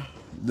bird, yeah?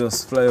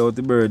 Just fly out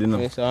the bird, you know.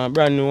 Yes, a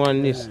brand new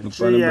one this. Look on the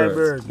Three-eye bird.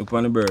 bird. Look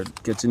on the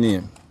bird. Catch your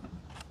name.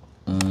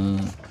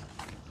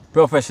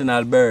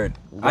 Professional bird.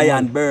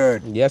 Iron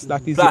bird. Yes,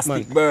 that is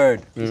Plastic it, man.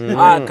 bird.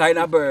 All kind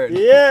of bird.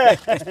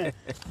 Yeah.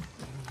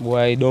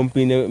 Boy,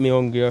 dumpling make me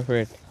hungry,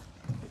 afraid.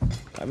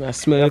 I mean, I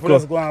smell the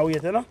Let's cup. go and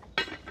wait, you know?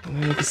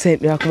 I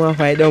sent me to come and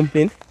find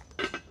dumpling.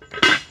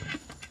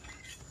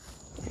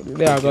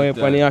 They are going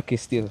up on the Ackee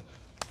still.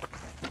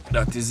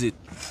 That is it.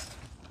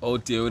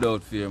 Out here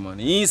without fear, man.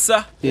 Yes,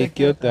 sir. Take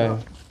your time.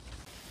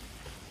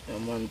 Yeah,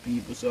 man,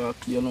 people, so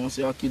ackee, you know,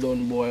 say ackee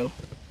done boil.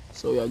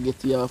 So you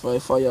get it off the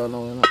fire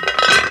now, you know.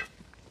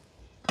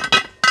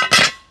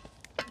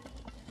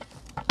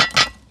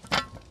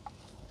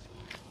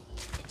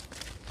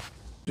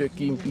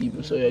 Chicken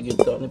people, so you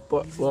get on the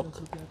pot back.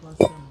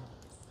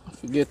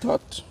 If you get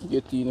hot,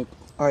 get in the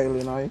oil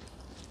in oil.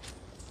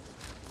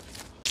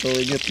 So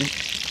we get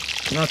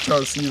the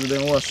natural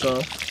seasoning wash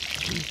off.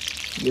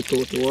 Get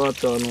out the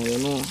water now, you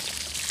know.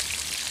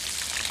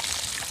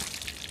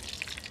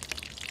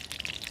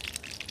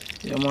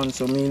 Yeah, man,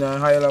 so me and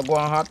oil go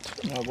on hot.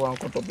 I go and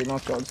cut up the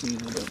natural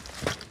seasoning.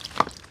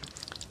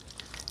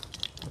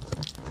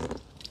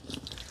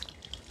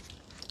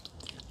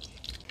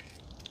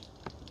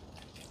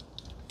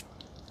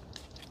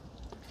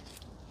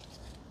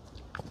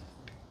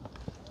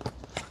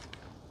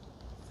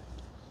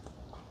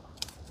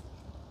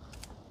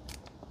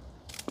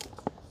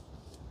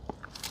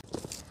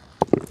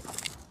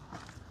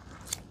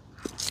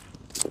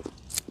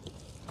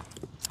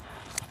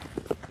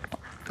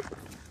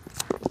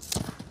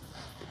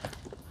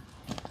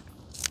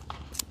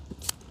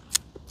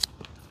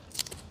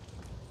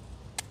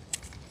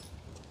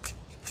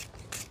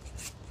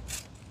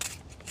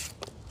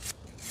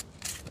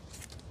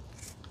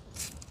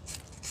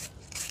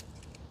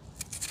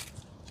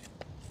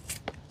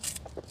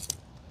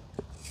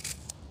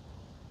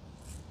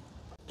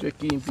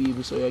 Checking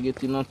people so you get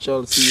the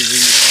natural seasoning.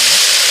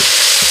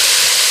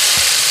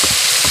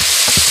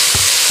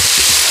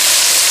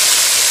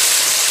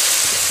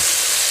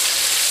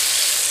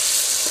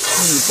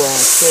 Keep on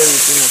stir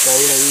it, you know, because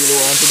we don't really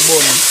want it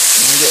burn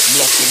and get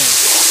black, you know.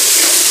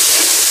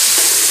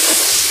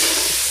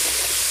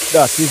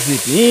 That is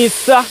it.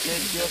 Nisa.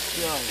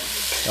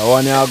 That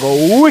one here go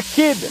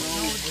wicked.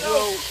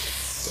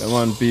 Come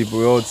on, people,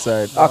 we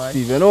outside.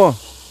 Active, you know.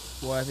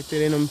 Boy, if you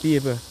tell them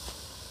people,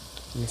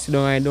 you sit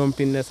down and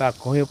dumpling this, I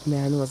come up me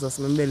and know just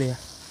my belly.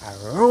 I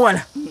roll.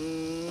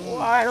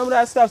 Why don't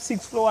that stuff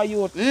 6 flour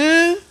youth?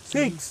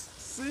 6.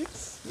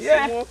 6?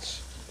 Yeah. So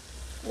much?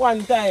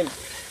 One time.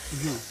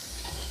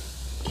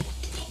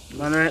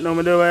 Man, right now,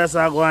 I do I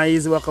go and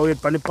easy walk away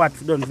from the pot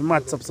for done for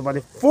match up some of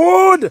the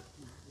food.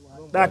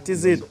 That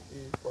is it.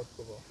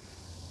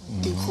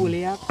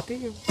 Fully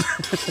active.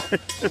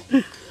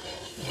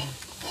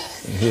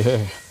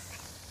 Yeah.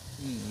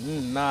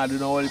 Nah, do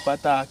not hold for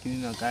talking, you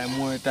know, because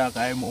more talk,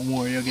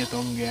 more you get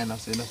hungry and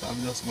so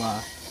I'm just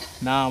going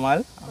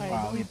normal. I'm going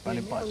to wait for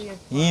the pot.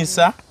 Yes,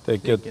 sir.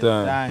 Take your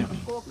time.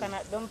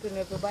 Coconut dumpling,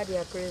 everybody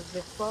are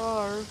crazy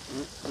for.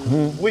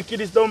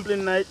 Wickedest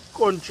dumpling night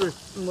country.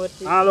 But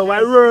it's All over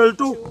the world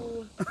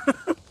too.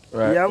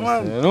 Right. Yeah,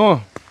 man. You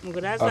know.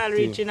 that's all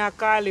reaching a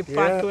cali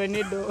pot when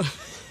you do.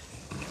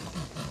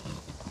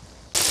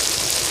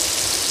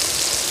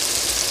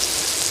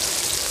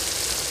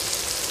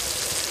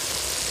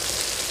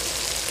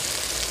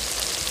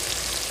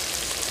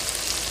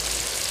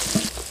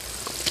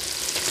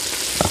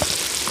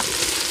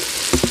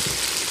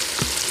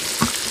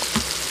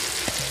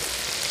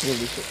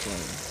 Really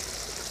surprising.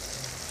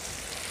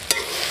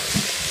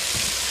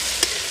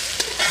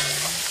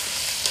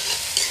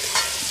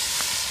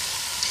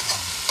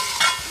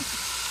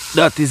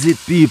 That is it,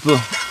 people.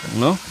 You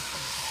know?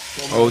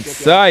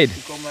 Outside.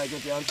 You come like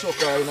get your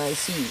chocolate and I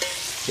see.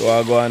 So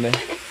I go on there.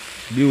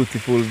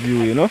 Beautiful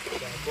view, you know?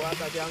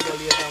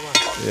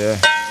 Yeah.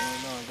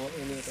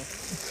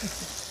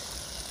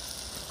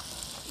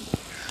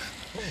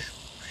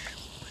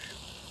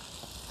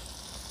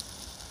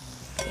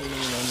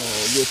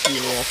 You see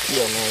me up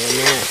here now,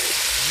 you know.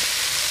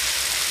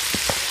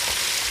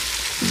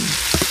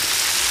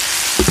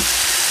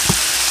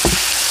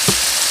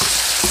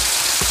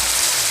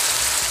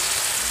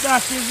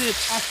 That is it.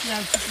 Ackee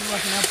and chicken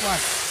was in a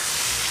pot.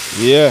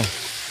 Yeah.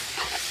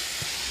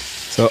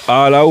 So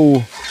all of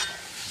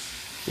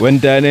who when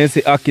they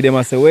see Ackee,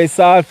 them say, where's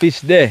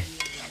saltfish there?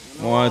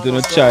 I want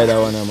to try that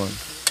one, man.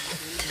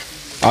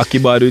 Ackee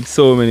bad with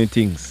so many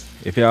things.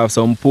 If you have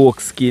some pork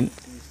skin,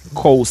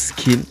 cow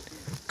skin,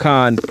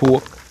 canned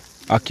pork,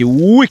 Ackee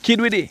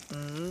wicked with it.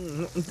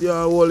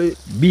 Yeah, Wally.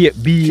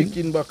 Baked bean,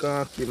 Chicken back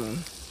and Ackee,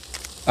 man.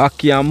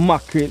 Ackee and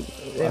mackerel.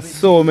 There's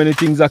so many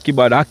things Ackee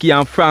bad. Ackee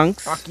and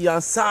franks. Ackee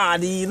and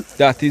sardine.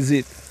 That is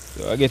it.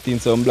 So I get in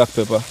some black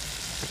pepper.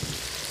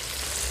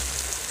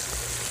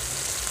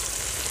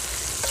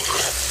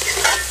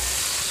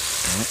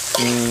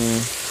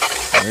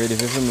 I'm ready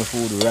for some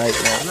food right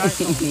now.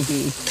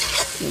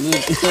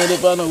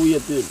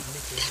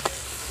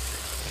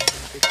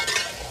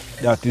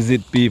 That is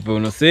it,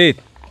 people. You see it?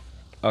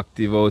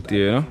 Active out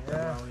here, you know?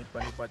 Yeah, wait for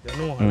the pot, you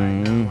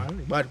know.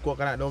 Bad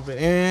coconut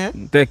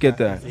dumpling. Take your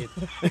time.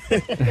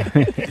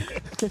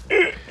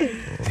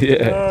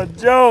 Yeah. No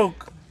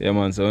joke. Yeah,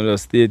 man. So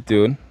just stay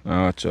tuned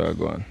and watch how I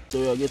go on. So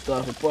you get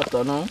off the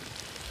potter now.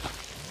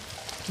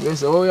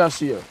 Yes, how you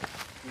see it?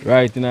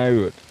 Right in the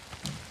road.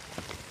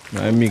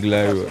 My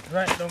Miglai road.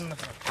 Right down the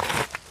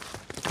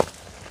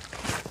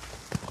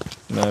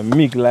My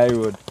Miglai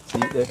road. See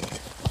it there?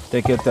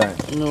 Take your time.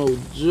 No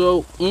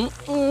joke.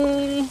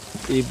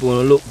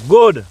 People look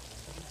good.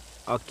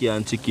 Ackee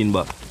and chicken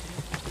back.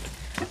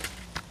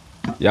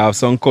 You have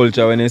some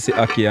culture when they see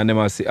Ackee and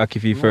them see Ackee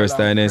for the first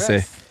time and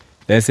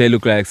they say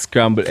look like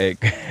scrambled egg.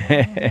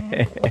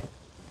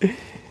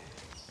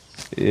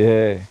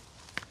 Yeah.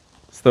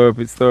 Stir up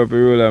it,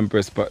 roll and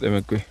press back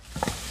them quick.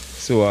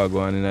 So I go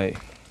on in there.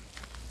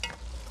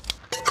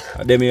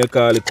 And then you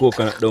call it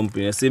coconut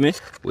dumpling, you see me?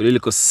 With a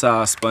little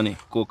sauce on it.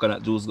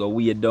 Coconut juice go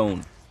way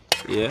down.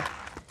 Yeah?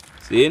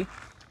 See?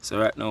 So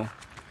right now,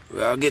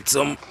 we'll get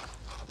some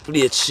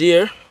plate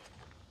share.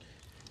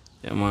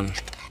 Yeah, man.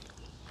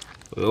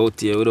 We're out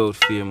here without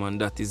fear, man.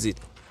 That is it.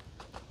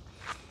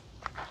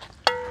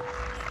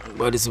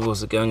 But it's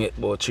supposed to can get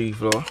about 3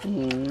 flour.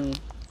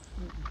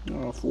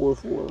 No,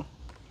 4.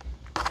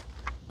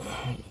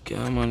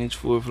 Can't manage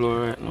 4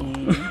 flour right now.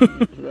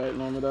 Right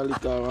now, I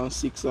lick around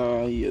 6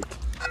 or 8.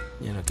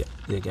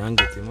 You can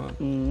get it, man.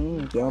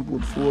 You can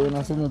put 4 in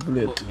a semi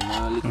plate. But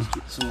I lick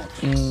it so much.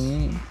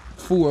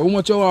 4. How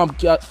much you want,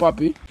 cat,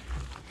 Papi?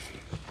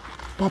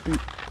 Papi,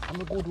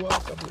 I'm a good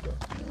worker, brother.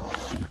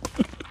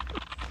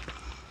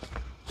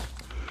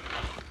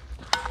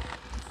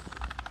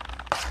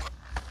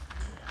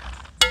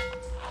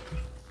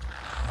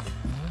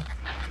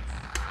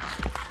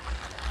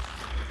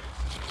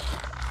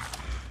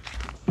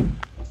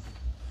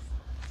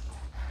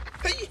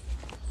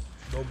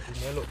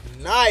 Dumpling, you look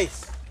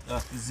nice.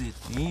 That is it.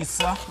 Yes,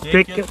 sir.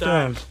 Take your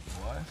time.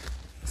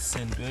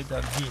 scent where it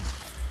have been.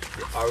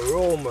 The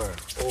aroma.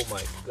 Oh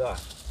my god.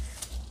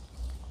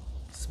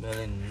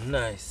 Smelling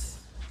nice.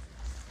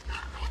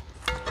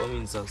 Come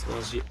in, socks. Come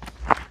on, shit.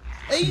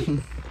 Hey!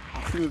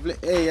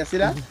 Hey, you see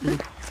that?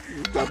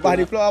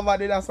 Body flour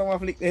body, that's someone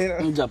flick there.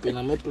 I'm dropping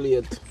on my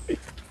plate.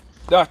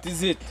 That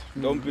is it.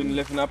 Dumpling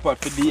left in a pot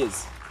for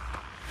days.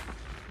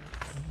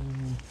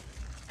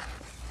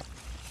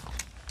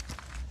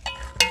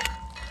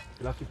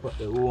 Lucky pot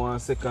the 1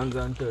 seconds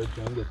and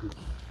 30 and get it.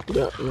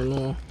 Yeah, you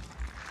know.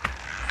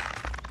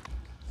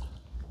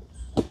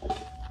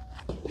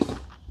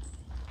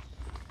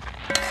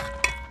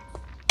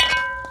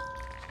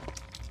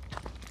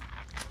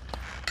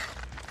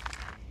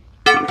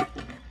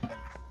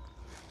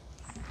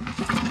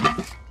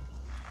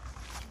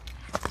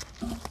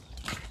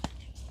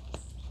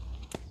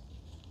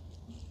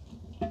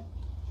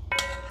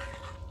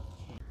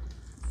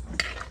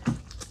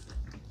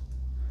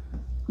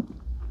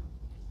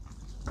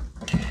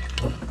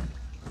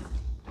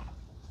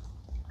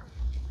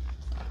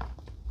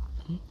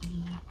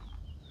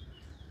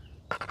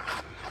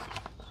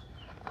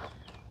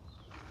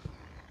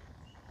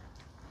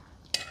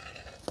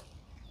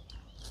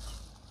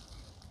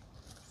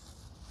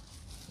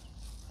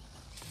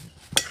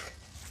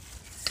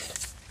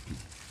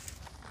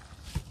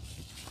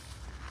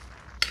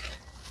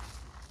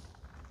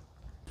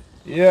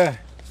 Yeah,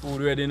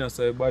 food ready now,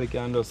 so everybody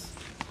can just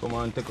come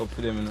and take up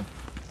for them, you know.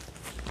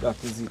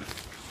 That is it.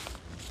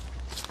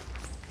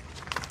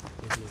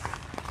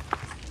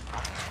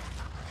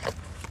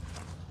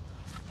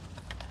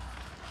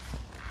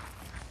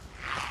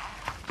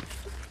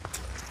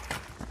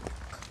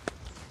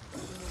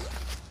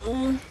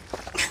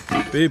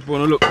 People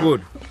no look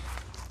good.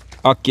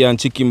 Ackee and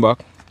chicken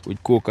back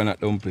with coconut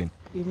dumpling.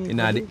 In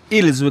the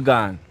hills we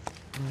gone.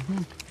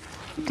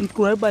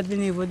 But we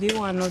never did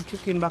want no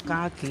chicken back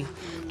Ackee.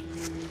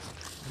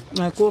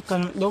 My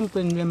coconut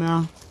dumpling them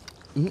are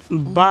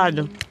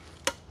bad.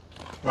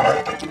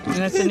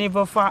 And I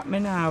never fat me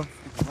now.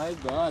 My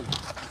God.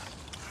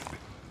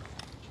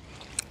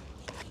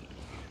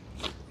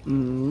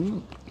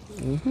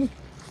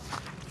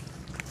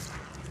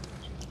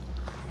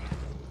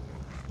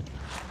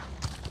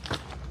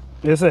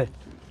 You see?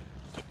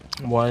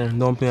 Boy,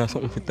 dumpling is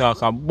something to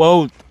talk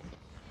about.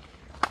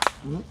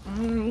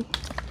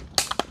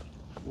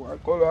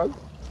 What color?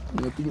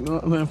 You think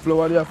no man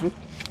flour there for?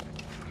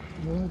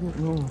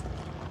 No.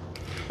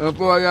 And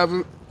flour there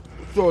for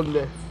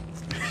Sunday.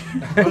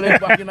 Only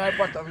back in my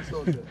pot on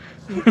Sunday.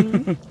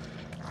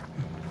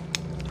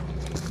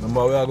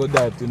 Remember we are going to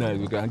dive tonight,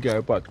 we can carry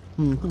a pot.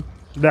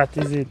 That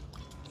is it.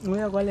 We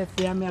are going to left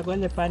here, we are going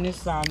to left on the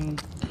sun.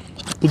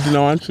 Put in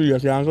one tree, you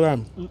can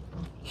climb.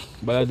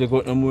 But I take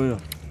out no more.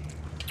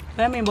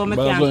 I mean, but I But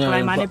can't that's climb why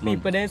and I'm the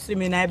people they see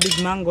me in a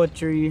big mango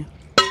tree.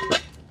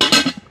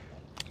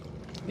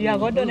 You have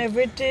got done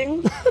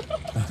everything?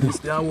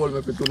 Stay and hold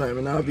me for tonight,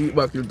 and I'll be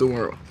back till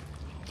tomorrow.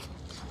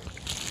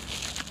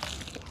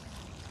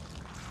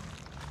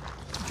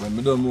 When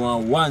I don't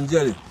want one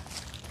jelly.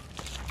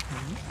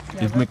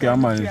 If I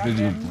can manage to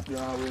do it.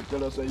 Yeah, we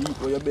tell us to eat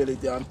for your belly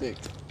can take.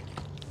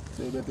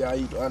 So you better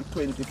eat on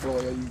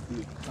 24 you eat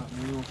it.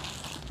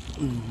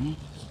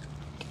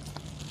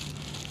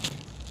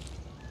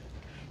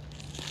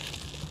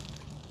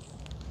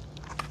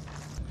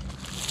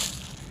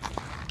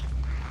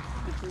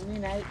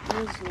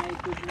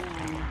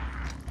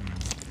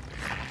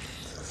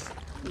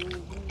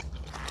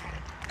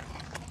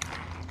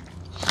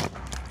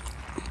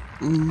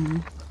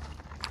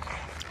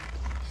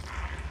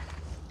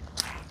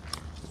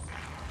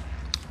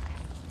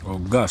 Oh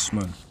gosh,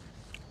 man.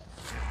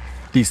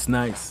 This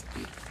nice.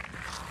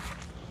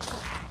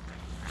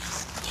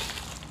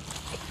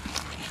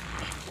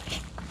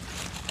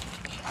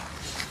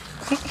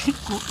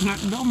 Not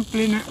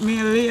dumpling at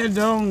me lay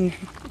down.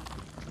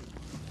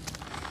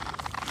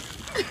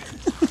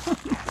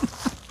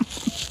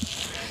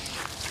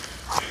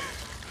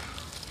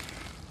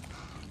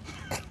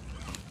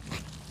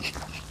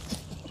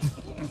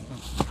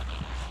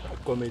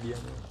 Comedian.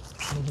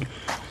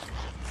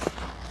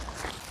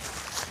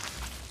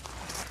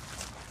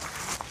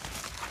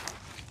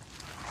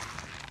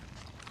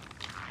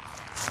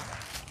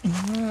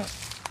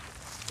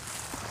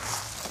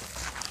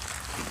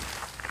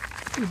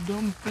 The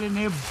dumpling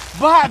is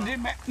bad, it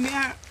make me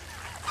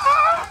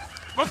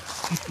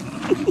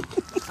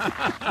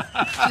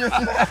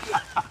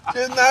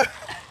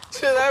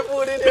Should I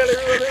put it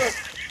there?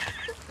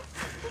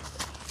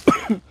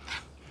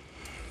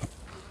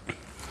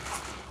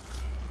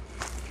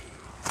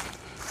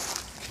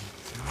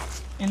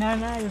 in a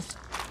nice.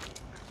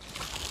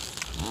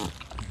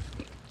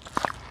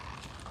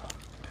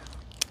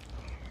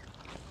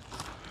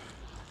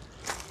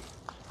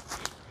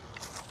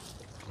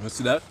 You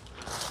see that?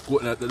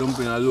 Coconut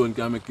dumpling alone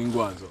can make him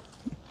go on so.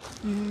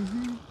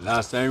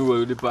 Last time we were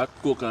with the pot,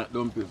 coconut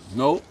dumpling.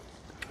 No?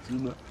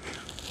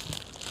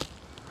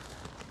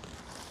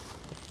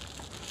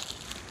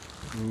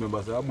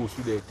 Remember, so I bush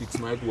with the ticks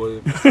might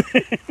worry.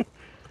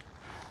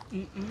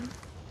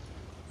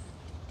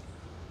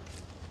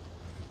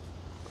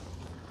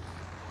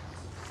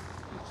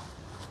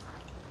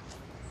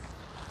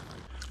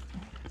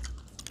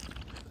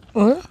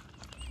 What?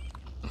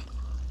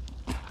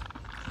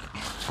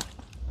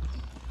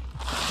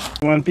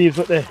 One piece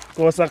up there.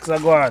 4 sacks are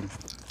gone.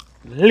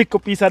 Lick a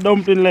piece of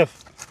dumpling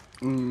left.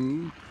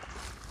 Mm.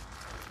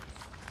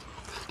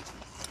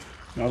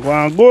 Now go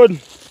on good.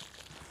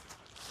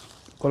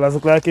 Colors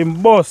look like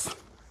him boss.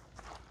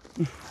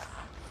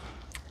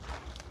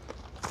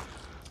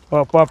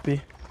 Oh,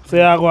 Papi. So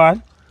you go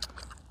on?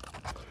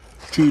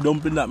 3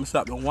 dumplings that me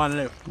slap and 1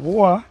 left.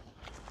 What?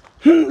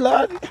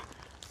 Lad.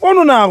 Oh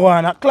no, go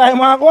on. I climb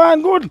and go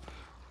on good.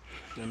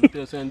 Let me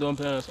tell you some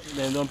dumplings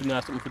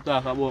are something to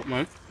talk about,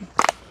 man.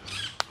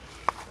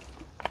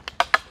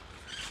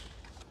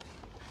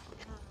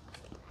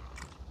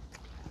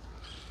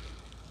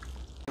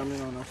 I'm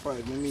on a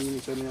 5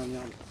 minutes and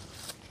yan.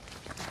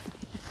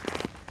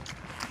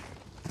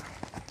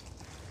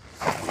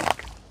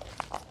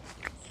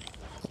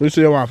 You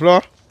see you want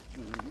flour?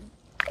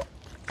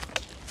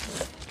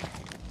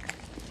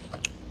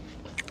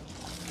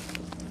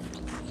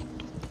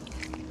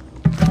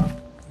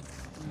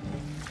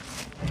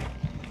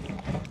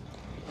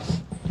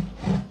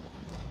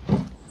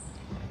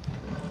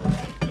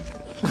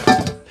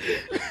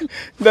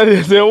 That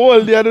is the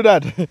whole day do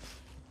that.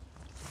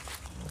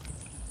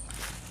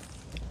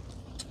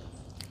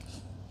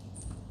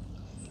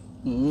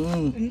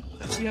 Mm.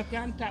 You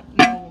can tap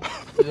now.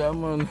 Yeah,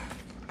 man.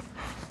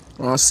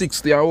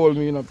 60-year-old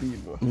me, you know,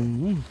 people.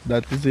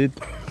 That is it.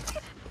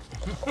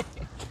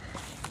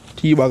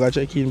 T-bag a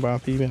check in for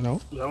female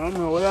now. Yeah,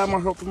 man, what am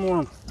I talking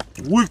about?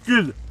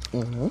 Wicked!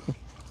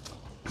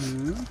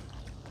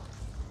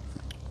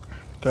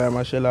 Cause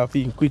my shell off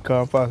in quick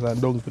and fast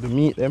and down to the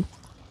meat them.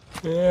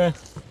 Yeah.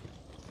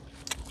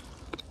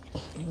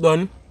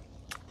 Done.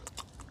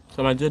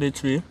 So my jelly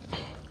tree.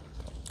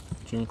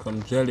 Drink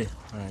some jelly.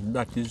 And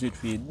that is it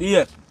for you.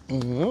 Yeah.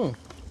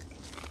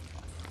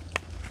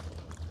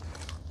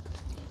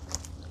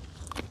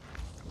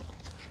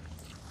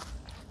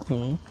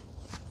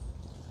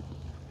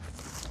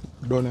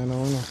 Done and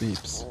all no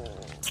peeps.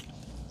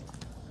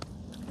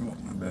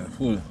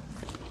 Full.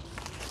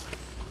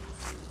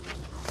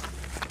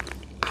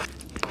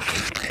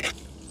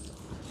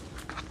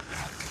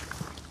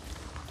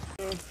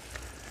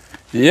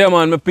 Yeah,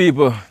 man, my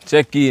people,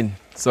 check in.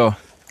 So,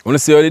 want to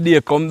see how the day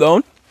come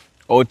down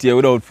out here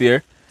without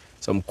fear.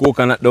 Some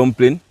coconut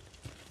dumpling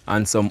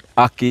and some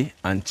ackee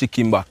and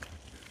chicken back.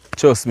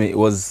 Trust me, it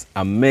was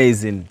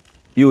amazing,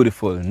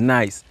 beautiful,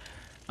 nice,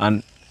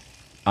 and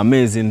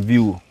amazing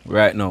view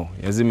right now.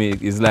 You see me?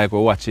 It's like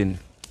we're watching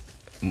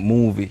a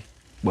movie,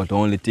 but the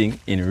only thing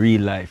in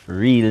real life,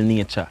 real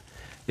nature.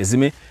 You see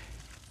me?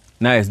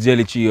 Nice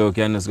jelly tree, you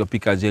can just go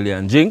pick a jelly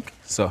and drink.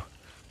 So,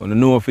 want to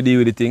know if you deal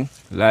with the thing,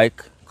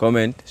 like,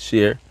 comment,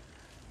 share,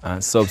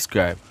 and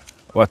subscribe.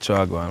 Watch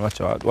how I go on, watch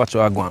how I go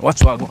on,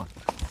 watch how I go on.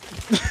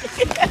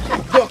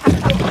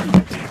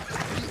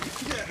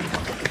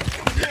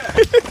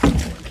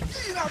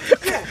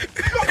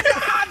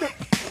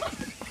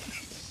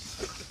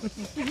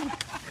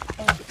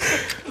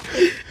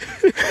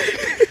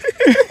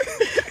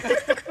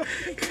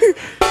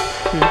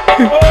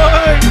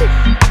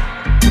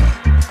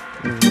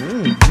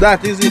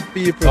 That is it,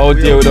 people. Out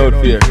here without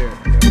fear.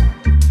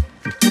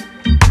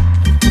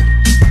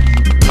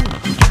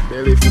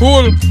 Belly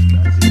full.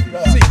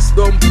 6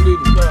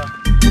 dumplings.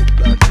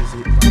 That is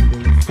it,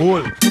 man.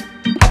 Full.